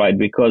quality, right?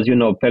 Because,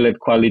 pellet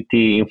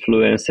quality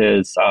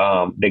influences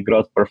the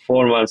growth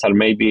performance, and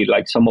maybe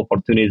like some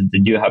opportunities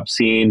that you have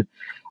seen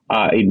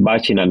in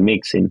batching and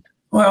mixing?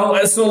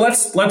 Well, so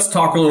let's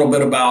talk a little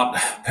bit about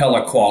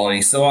pellet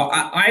quality. So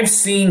I've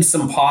seen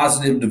some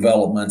positive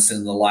developments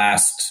in the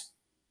last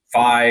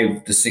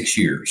 5 to 6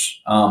 years.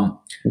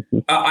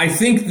 I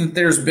think that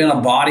there's been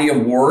a body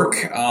of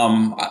work.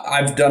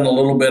 I've done a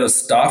little bit of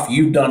stuff.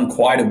 You've done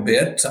quite a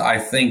bit. I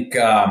think,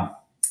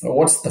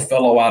 what's the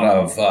fellow out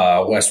of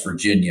West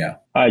Virginia?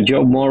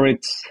 Joe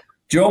Moritz.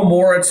 Joe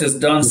Moritz has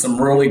done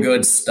some really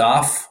good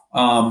stuff.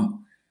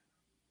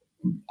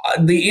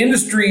 The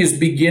industry is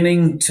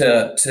beginning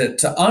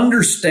to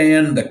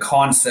understand the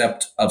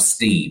concept of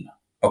steam.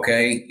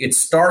 Okay. It's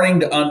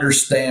starting to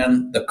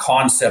understand the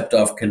concept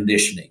of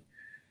conditioning.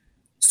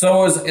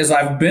 So as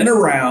I've been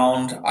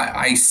around,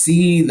 I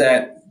see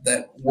that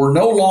we're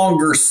no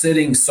longer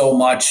sitting so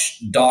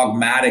much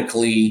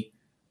dogmatically.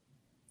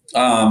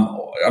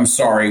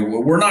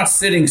 We're not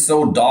sitting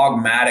so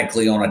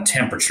dogmatically on a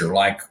temperature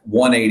like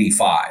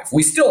 185.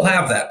 We still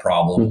have that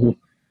problem,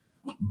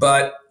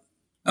 but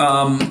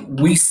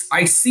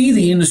I see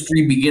the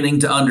industry beginning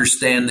to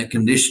understand that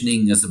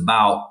conditioning is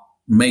about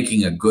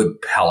making a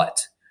good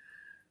pellet.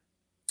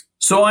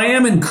 So I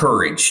am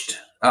encouraged.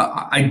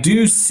 I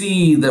do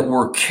see that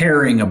we're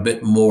caring a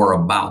bit more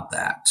about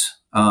that.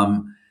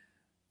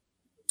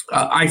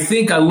 I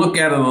think I look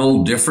at it a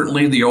little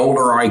differently the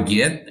older I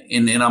get,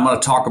 and I'm going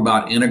to talk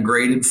about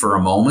integrated for a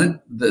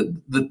moment.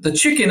 The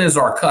chicken is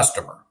our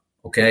customer,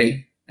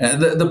 okay?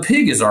 The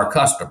pig is our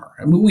customer.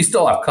 I mean, we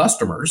still have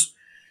customers.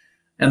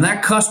 And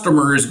that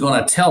customer is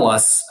going to tell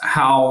us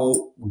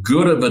how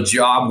good of a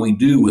job we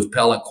do with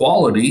pellet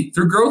quality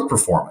through growth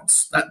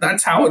performance.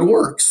 That's how it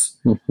works.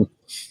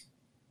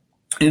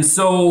 And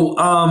so,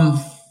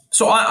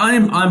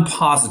 I'm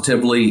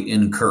positively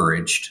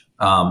encouraged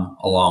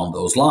along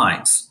those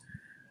lines.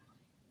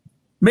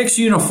 Mixed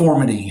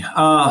uniformity.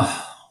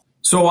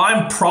 So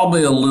I'm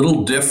probably a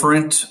little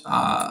different.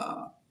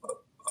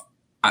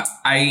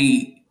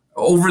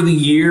 Over the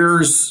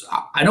years,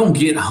 I don't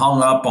get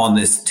hung up on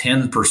this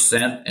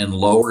 10% and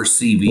lower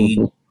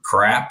CV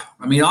crap.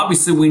 I mean,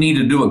 obviously, we need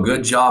to do a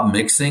good job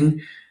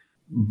mixing,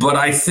 but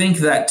I think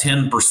that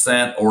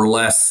 10% or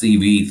less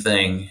CV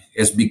thing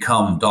has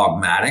become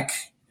dogmatic,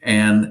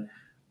 and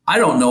I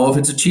don't know if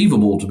it's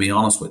achievable, to be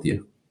honest with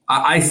you.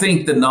 I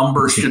think the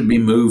number should be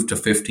moved to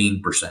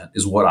 15%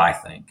 is what I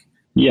think.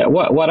 Yeah,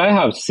 what I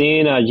have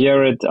seen,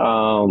 Jared,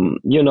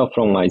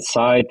 from my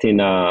site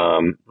in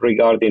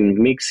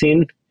regarding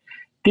mixing,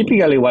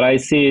 typically what I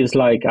see is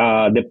like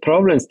the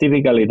problems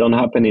typically don't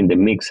happen in the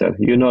mixer.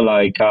 If you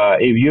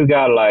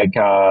got like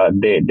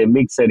the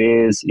mixer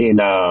is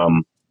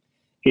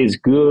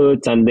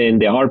good, and then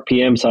the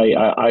RPMs,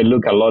 I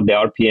look a lot the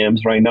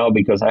RPMs right now,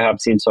 because I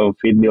have seen some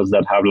feed mills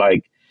that have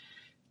like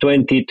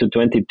 20 to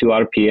 22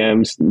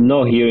 RPMs,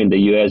 not here in the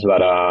US,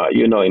 but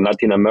in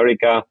Latin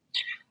America.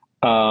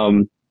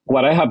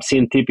 What I have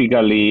seen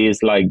typically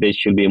is like they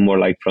should be more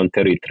like from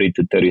 33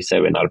 to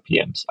 37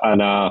 RPMs.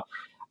 And I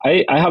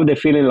have the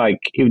feeling like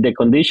if the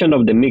condition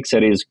of the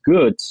mixer is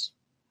good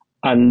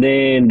and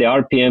then the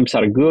RPMs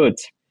are good,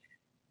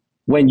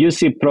 when you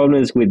see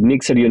problems with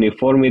mixer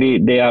uniformity,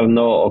 they are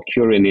not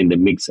occurring in the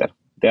mixer.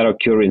 They are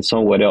occurring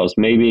somewhere else.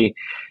 Maybe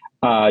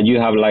you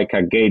have like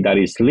a gate that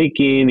is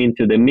leaking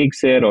into the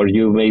mixer, or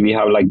you maybe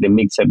have like the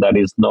mixer that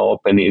is not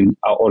opening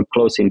or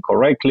closing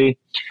correctly.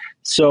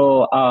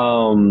 So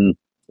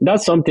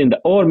that's something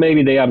that, or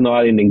maybe they are not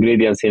adding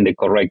ingredients in the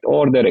correct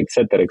order, et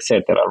cetera,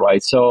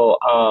 right? So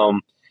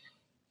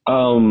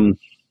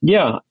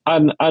Yeah,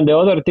 and the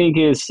other thing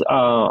is,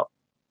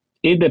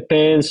 it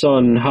depends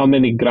on how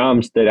many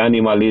grams the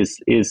animal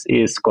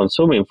is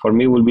consuming. For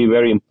me, it will be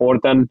very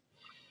important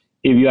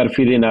if you are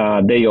feeding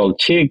a day-old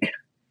chick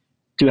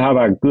to have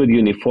a good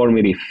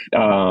uniformity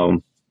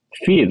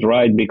feed,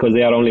 right? Because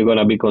they are only going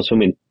to be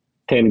consuming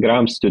 10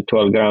 grams to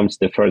 12 grams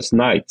the first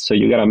night. So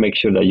you got to make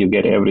sure that you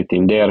get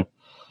everything there.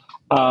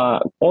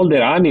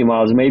 Older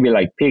animals, maybe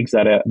like pigs,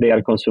 they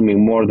are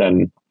consuming more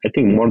than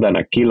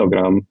a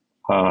kilogram.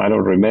 I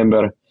don't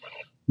remember.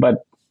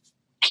 But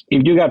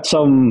if you got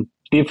some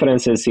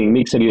differences in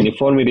mixer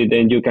uniformity,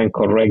 then you can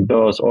correct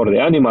those, or the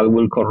animal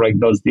will correct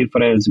those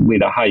differences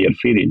with a higher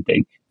feed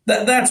intake.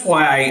 That's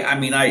why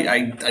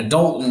I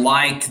don't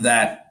like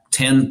that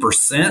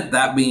 10%.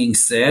 That being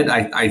said,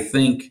 I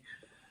think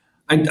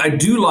I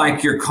do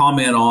like your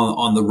comment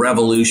on the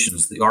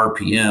revolutions, the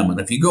RPM. And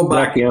if you go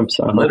back in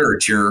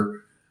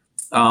literature,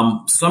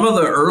 some of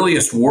the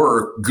earliest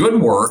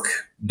good work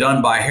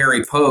done by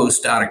Harry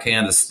Post out of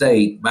Kansas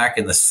State back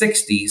in the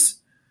 60s,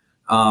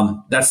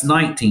 that's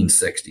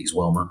 1960s,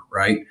 Wilmer,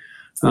 right?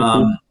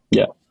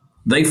 Yeah.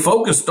 They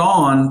focused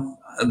on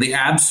the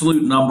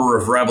absolute number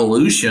of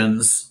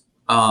revolutions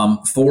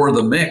for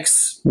the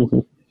mix. Mm-hmm.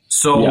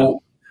 So yeah.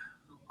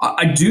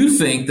 I do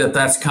think that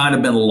that's kind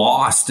of been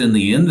lost in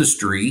the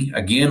industry.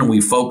 Again, we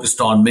focused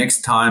on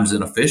mix times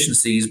and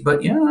efficiencies,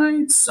 but yeah,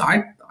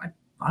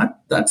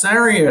 that's an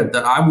area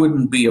that I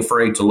wouldn't be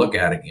afraid to look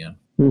at again.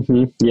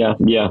 Mm-hmm. Yeah.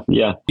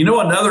 You know,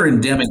 another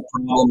endemic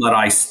problem that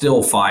I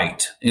still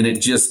fight, and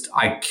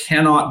I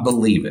cannot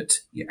believe it.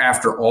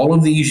 After all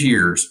of these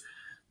years,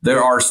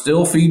 there are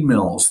still feed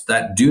mills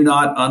that do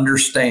not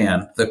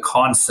understand the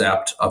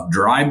concept of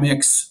dry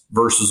mix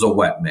versus a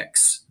wet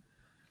mix.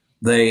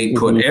 They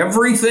put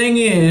everything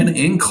in,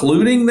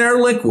 including their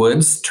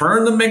liquids,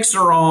 turn the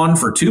mixer on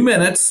for 2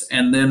 minutes,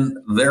 and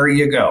then there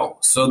you go.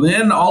 So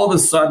then all of a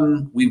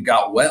sudden, we've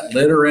got wet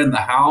litter in the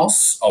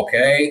house,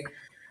 okay?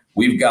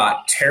 We've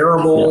got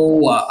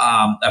terrible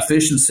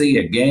efficiency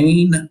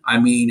again. I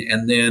mean,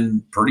 and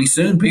then pretty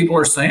soon people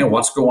are saying,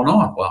 what's going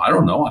on? Well, I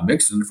don't know. I'm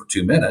mixing it for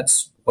 2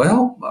 minutes.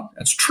 Well,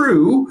 that's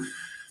true,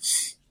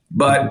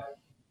 but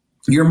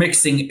you're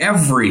mixing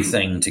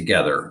everything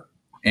together.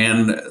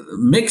 And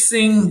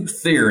mixing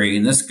theory,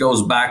 and this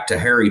goes back to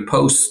Harry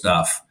Post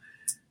stuff,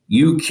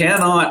 you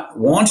cannot,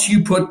 once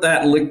you put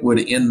that liquid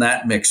in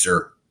that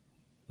mixer,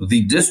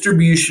 the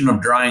distribution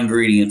of dry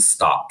ingredients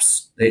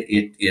stops.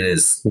 It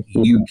is,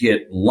 you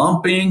get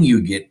lumping, you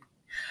get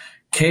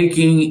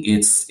caking,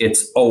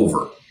 it's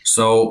over.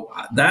 So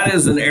that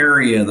is an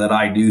area that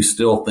I do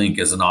still think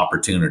is an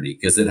opportunity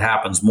because it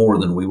happens more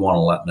than we want to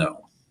let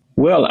know.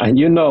 Well,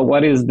 you know,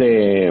 what is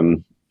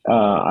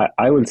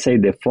I would say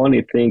the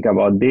funny thing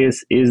about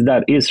this is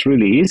that it's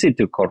really easy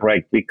to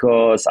correct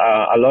because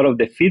a lot of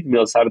the feed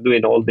mills are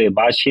doing all the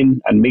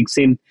batching and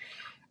mixing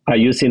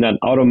using an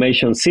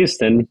automation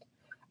system.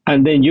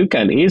 And then you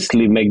can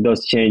easily make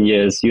those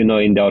changes, you know,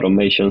 in the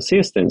automation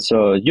system.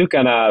 So you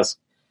can ask,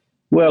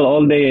 well,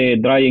 all the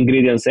dry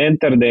ingredients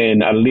enter,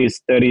 then at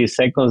least 30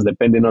 seconds,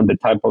 depending on the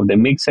type of the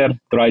mixer,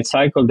 dry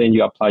cycle, then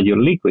you apply your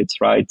liquids,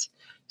 right?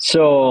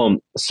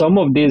 So some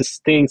of these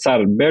things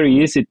are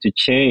very easy to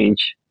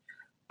change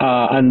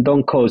and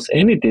don't cause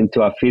anything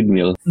to a feed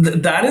mill.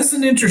 That is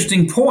an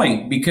interesting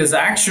point because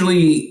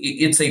actually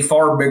it's a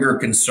far bigger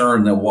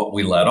concern than what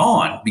we let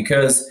on.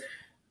 Because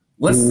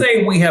let's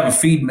say we have a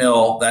feed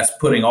mill that's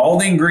putting all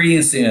the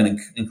ingredients in,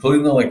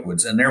 including the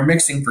liquids, and they're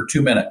mixing for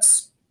 2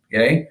 minutes,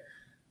 okay?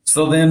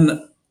 So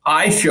then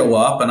I show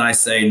up and I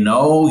say,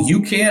 no,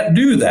 you can't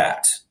do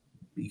that.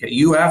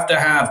 You have to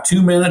have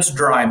 2 minutes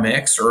dry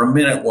mix or a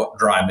minute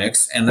dry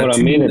mix and then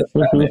 2 minutes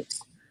wet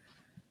mix.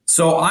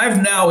 So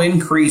I've now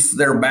increased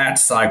their batch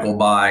cycle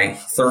by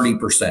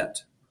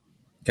 30%,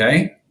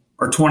 okay?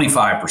 Or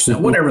 25%,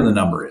 whatever the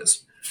number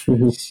is.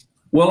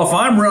 Well, if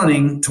I'm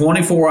running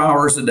 24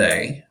 hours a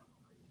day,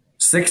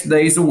 6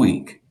 days a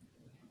week,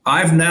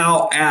 I've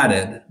now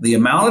added the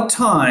amount of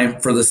time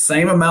for the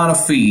same amount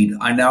of feed.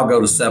 I now go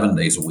to 7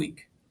 days a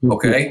week,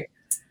 okay?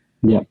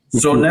 Yeah.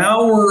 So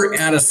now we're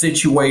at a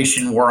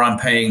situation where I'm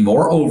paying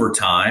more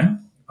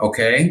overtime,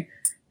 okay?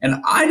 And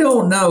I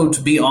don't know,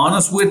 to be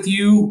honest with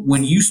you,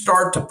 when you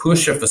start to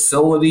push a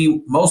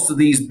facility, most of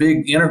these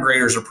big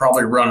integrators are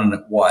probably running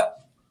at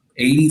what,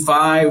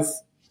 85,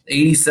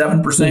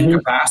 87%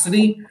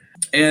 capacity?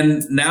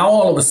 And now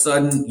all of a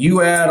sudden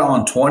you add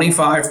on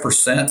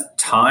 25%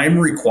 time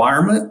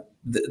requirement,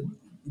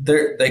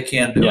 they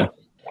can't do it.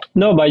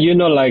 No, but you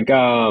know, like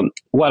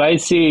what I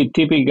see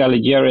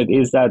typically, Jared,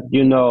 is that,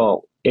 you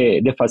know,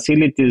 the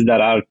facilities that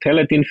are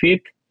pelleting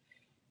feed,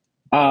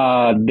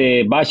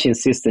 the batching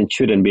system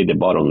shouldn't be the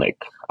bottleneck.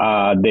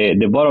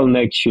 The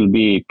bottleneck should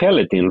be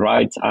pelleting,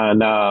 right?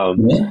 And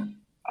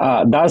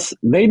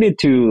they need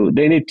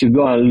to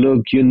go and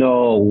look, you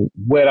know,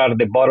 where are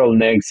the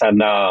bottlenecks,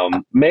 and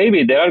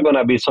maybe there are going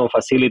to be some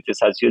facilities,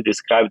 as you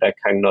described, that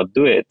cannot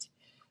do it,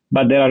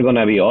 but there are going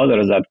to be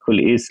others that could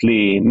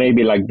easily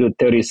maybe like do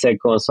 30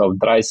 seconds of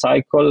dry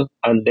cycle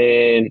and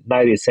then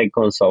 90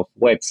 seconds of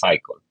wet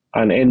cycle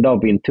and end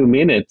up in 2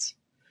 minutes.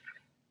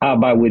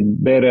 but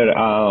with better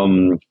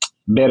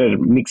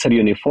mixer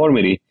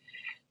uniformity.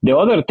 The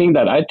other thing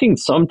that I think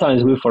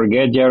sometimes we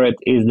forget, Jared,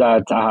 is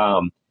that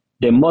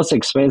the most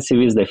expensive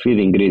is the feed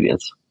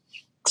ingredients.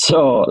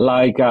 So,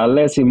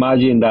 let's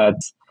imagine that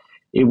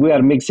if we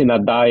are mixing a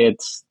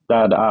diet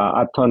that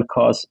a ton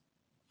costs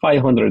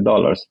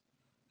 $500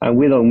 and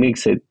we don't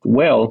mix it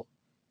well,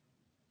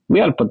 we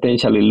are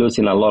potentially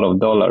losing a lot of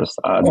dollars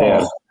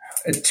there.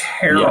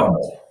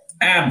 Terrible.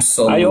 Yeah.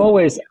 Absolutely.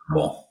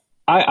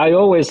 I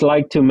always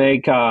like to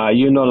make,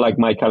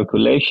 my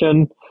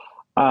calculation.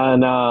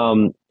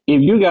 And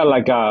if you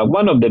got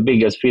one of the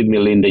biggest feed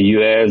mill in the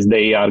U.S.,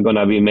 they are going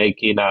to be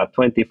making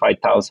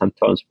 25,000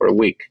 tons per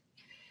week.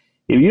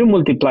 If you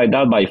multiply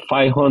that by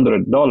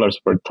 $500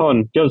 per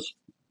ton, just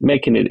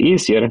making it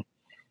easier,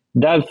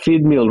 that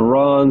feed mill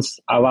runs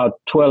about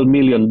 $12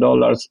 million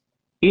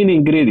in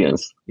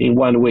ingredients in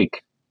 1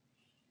 week.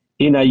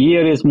 In a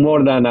year, it's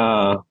more than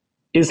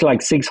it's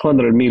like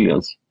 600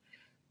 millions.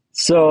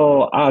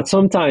 So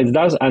sometimes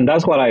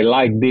that's what I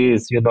like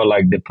this,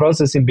 the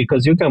processing,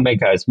 because you can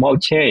make a small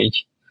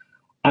change,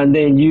 and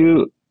then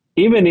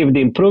even if the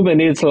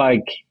improvement is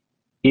like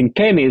in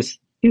pennies,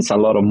 it's a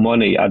lot of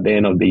money at the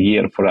end of the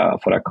year for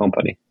a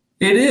company.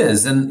 It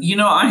is. And,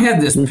 I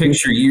had this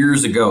picture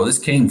years ago. This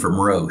came from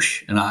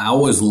Roche, and I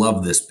always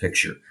loved this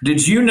picture.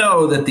 Did you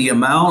know that the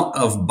amount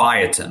of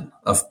biotin,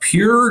 of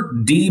pure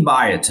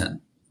D-biotin,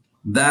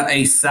 that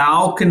a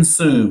sow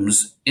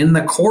consumes in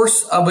the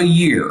course of a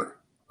year,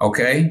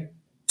 okay,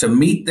 to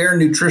meet their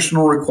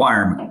nutritional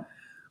requirement,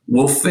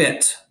 will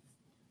fit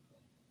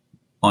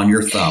on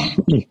your thumb?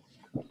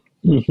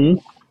 Mm-hmm.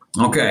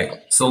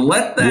 Okay, so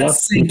let that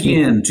sink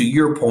in to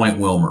your point,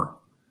 Wilmer.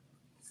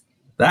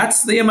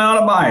 That's the amount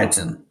of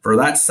biotin for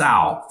that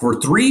sow for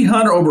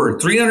over a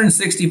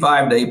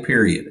 365-day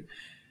period.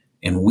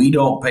 And we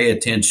don't pay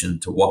attention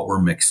to what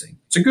we're mixing.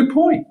 It's a good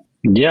point.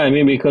 Yeah,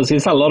 because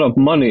it's a lot of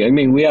money.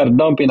 We are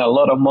dumping a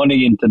lot of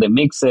money into the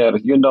mixer,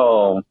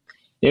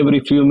 every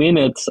few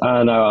minutes.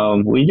 And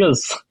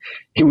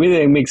if we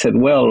didn't mix it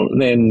well,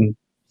 then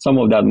some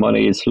of that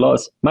money is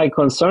lost. My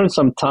concern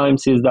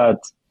sometimes is that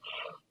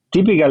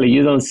typically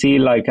you don't see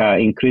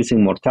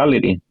increasing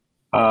mortality,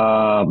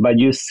 but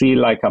you see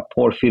a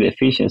poor feed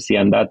efficiency,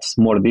 and that's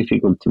more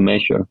difficult to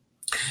measure.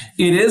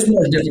 It is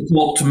more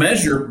difficult to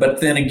measure,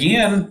 but then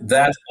again,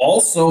 that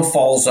also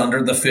falls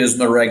under the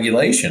FSMA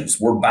regulations.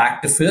 We're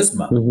back to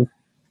FSMA.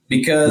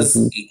 Because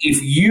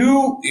if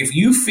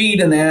you feed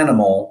an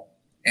animal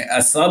a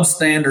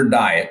substandard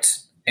diet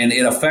and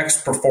it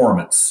affects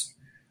performance,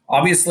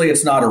 obviously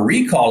it's not a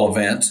recall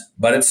event,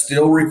 but it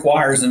still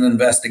requires an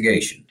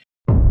investigation.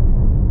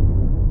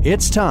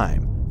 It's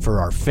time for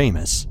our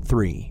famous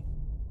three.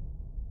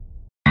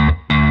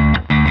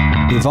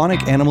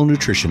 Evonik Animal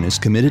Nutrition is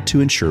committed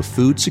to ensure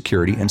food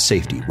security and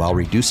safety while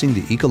reducing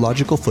the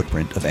ecological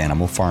footprint of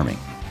animal farming.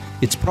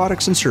 Its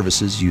products and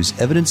services use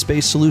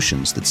evidence-based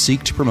solutions that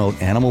seek to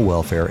promote animal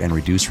welfare and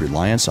reduce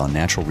reliance on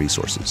natural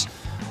resources.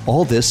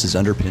 All this is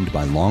underpinned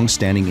by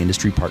long-standing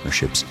industry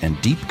partnerships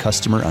and deep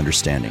customer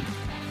understanding.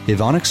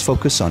 Evonik's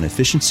focus on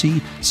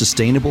efficiency,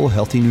 sustainable,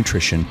 healthy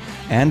nutrition,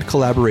 and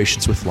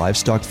collaborations with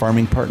livestock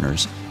farming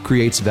partners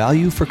creates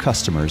value for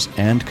customers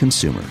and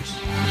consumers.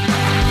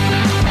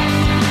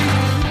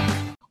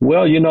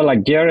 Well,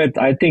 Jared,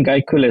 I think I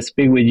could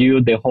speak with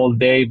you the whole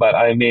day, but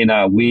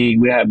we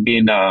have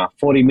been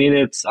 40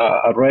 minutes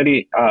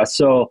already.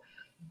 So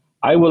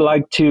I would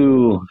like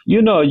to,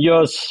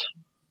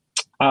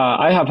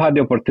 I have had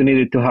the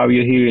opportunity to have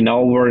you here in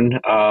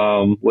Auburn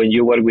when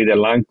you work with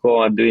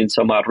Elanco and doing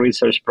some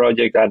research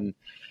project, and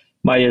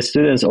my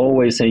students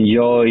always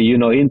enjoy,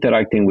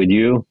 interacting with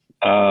you.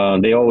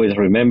 They always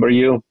remember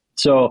you.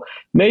 So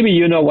maybe,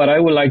 what I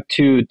would like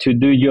to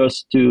do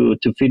just to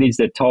finish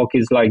the talk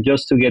is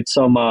just to get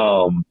some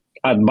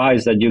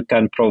advice that you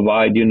can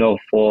provide,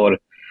 for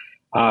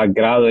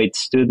graduate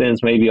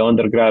students, maybe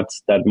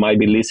undergrads that might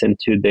be listening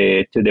to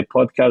the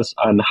podcast,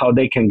 and how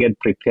they can get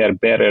prepared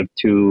better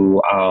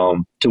to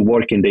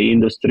work in the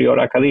industry or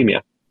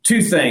academia.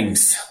 Two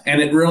things, and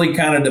it really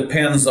kind of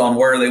depends on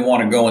where they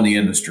want to go in the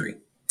industry.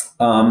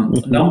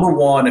 Number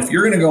one, if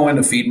you're going to go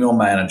into feed mill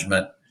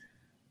management,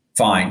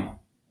 fine.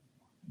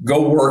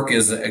 Go work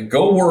as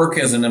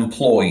an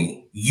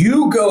employee.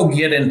 You go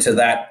get into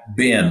that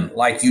bin,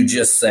 like you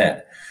just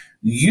said.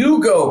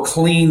 You go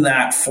clean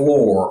that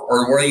floor,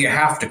 or where you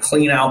have to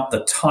clean out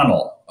the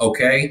tunnel.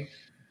 Okay.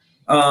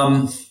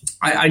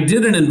 I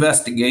did an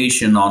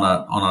investigation on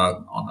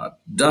a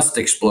dust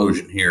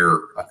explosion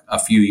here a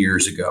few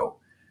years ago,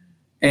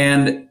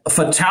 and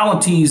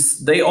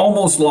fatalities. They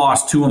almost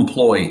lost 2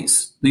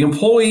 employees. The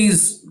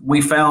employees, we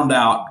found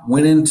out,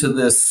 went into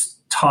this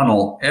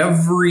tunnel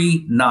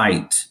every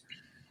night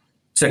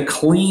to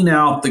clean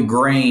out the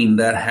grain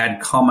that had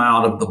come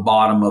out of the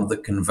bottom of the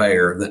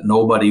conveyor that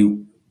nobody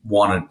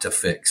wanted to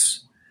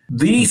fix.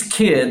 These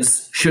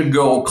kids should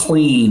go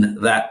clean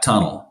that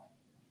tunnel.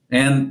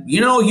 And,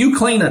 you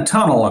clean a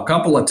tunnel a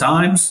couple of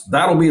times,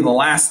 that'll be the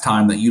last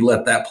time that you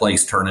let that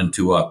place turn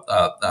into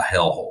a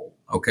hellhole,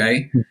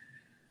 okay?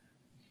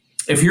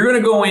 if you're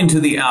going to go into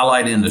the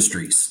allied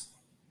industries,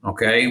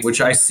 okay, which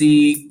I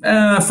see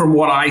from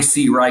what I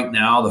see right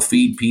now, the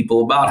feed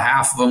people, about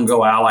half of them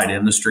go allied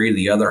industry,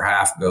 the other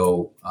half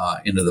go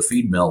into the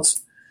feed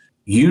mills.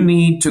 You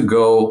need to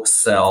go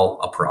sell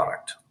a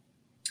product.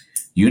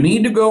 You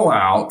need to go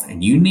out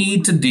and you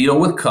need to deal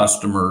with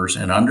customers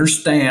and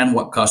understand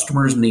what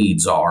customers'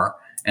 needs are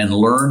and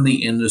learn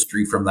the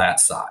industry from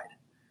that side.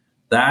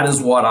 That is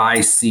what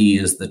I see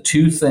as the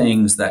two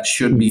things that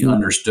should be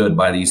understood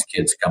by these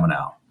kids coming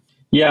out.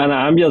 Yeah, and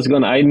I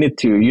need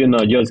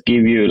to, just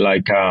give you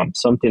like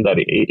something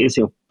that is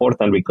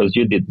important because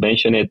you did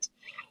mention it.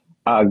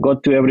 Go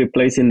to every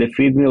place in the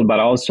feed mill, but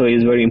also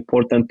it's very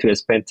important to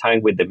spend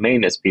time with the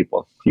maintenance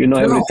people.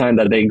 Every time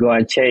that they go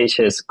and change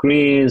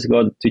screens,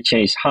 go to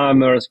change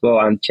hammers, go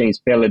and change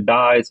pellet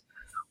dies,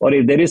 or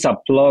if there is a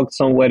plug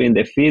somewhere in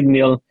the feed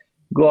mill,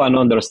 go and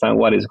understand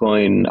what is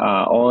going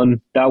on.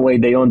 That way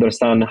they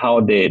understand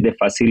how the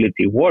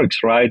facility works,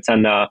 right?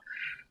 And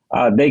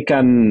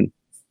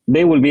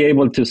they will be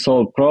able to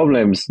solve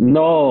problems.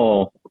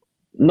 No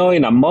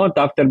in a month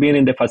after being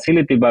in the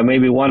facility, but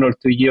maybe 1 or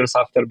 2 years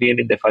after being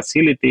in the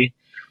facility,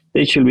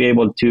 they should be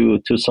able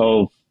to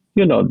solve,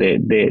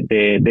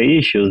 the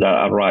issues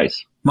that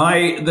arise.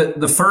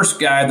 The first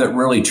guy that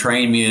really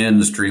trained me in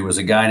industry was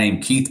a guy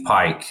named Keith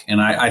Pike,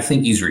 and I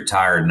think he's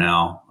retired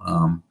now.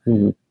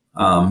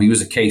 He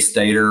was a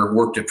K-Stater,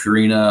 worked at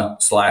Purina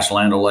 /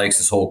 Land O'Lakes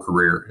his whole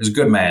career. He's a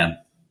good man.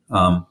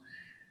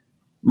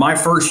 My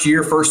first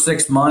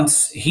 6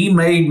 months, he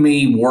made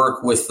me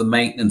work with the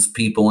maintenance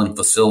people in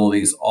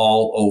facilities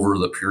all over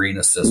the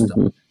Purina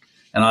system.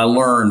 And I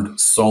learned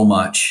so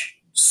much.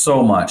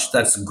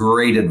 That's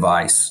great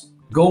advice.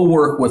 Go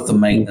work with the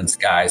maintenance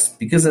guys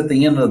because at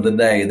the end of the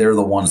day, they're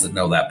the ones that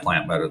know that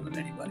plant better than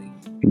anybody.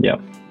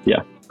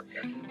 Yeah.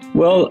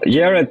 Well,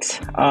 Jared,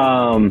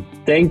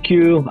 thank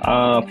you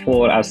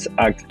for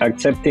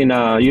accepting,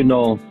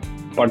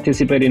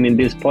 participating in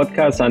this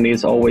podcast, and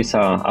it's always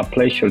a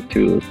pleasure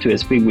to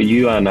speak with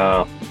you and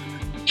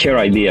share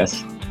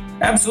ideas.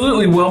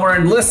 Absolutely, Wilmer.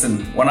 And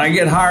listen, when I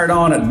get hired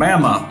on at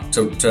Bama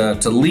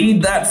to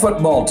lead that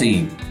football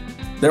team,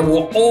 there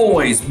will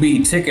always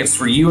be tickets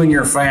for you and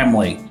your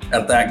family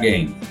at that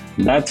game.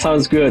 That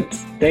sounds good.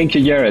 Thank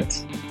you, Jared.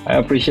 I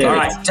appreciate it. All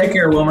right. Take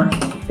care, Wilmer.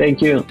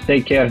 Thank you.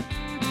 Take care.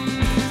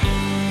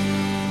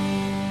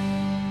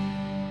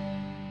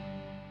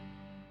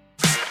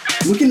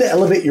 Looking to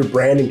elevate your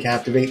brand and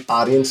captivate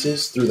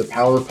audiences through the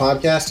power of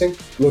podcasting?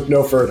 Look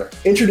no further.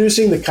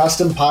 Introducing the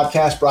Custom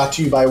Podcast brought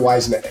to you by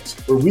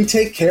Wisenetics, where we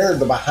take care of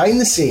the behind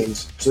the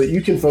scenes so that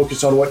you can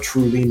focus on what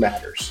truly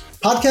matters.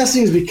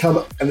 Podcasting has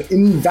become an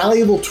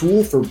invaluable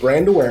tool for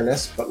brand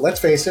awareness, but let's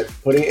face it,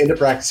 putting it into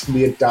practice can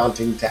be a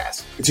daunting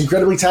task. It's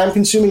incredibly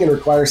time-consuming and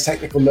requires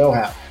technical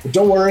know-how. But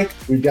don't worry,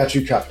 we've got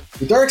you covered.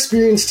 With our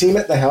experienced team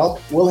at the helm,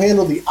 we'll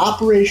handle the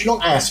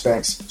operational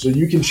aspects so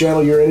you can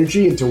channel your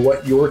energy into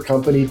what your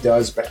company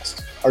does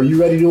best. Are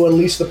you ready to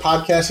unleash the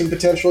podcasting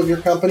potential of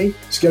your company?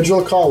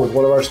 Schedule a call with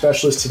one of our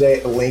specialists today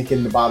at the link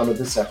in the bottom of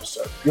this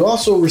episode. You'll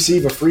also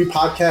receive a free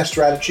podcast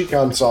strategy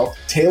consult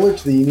tailored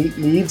to the unique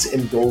needs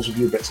and goals of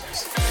your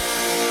business.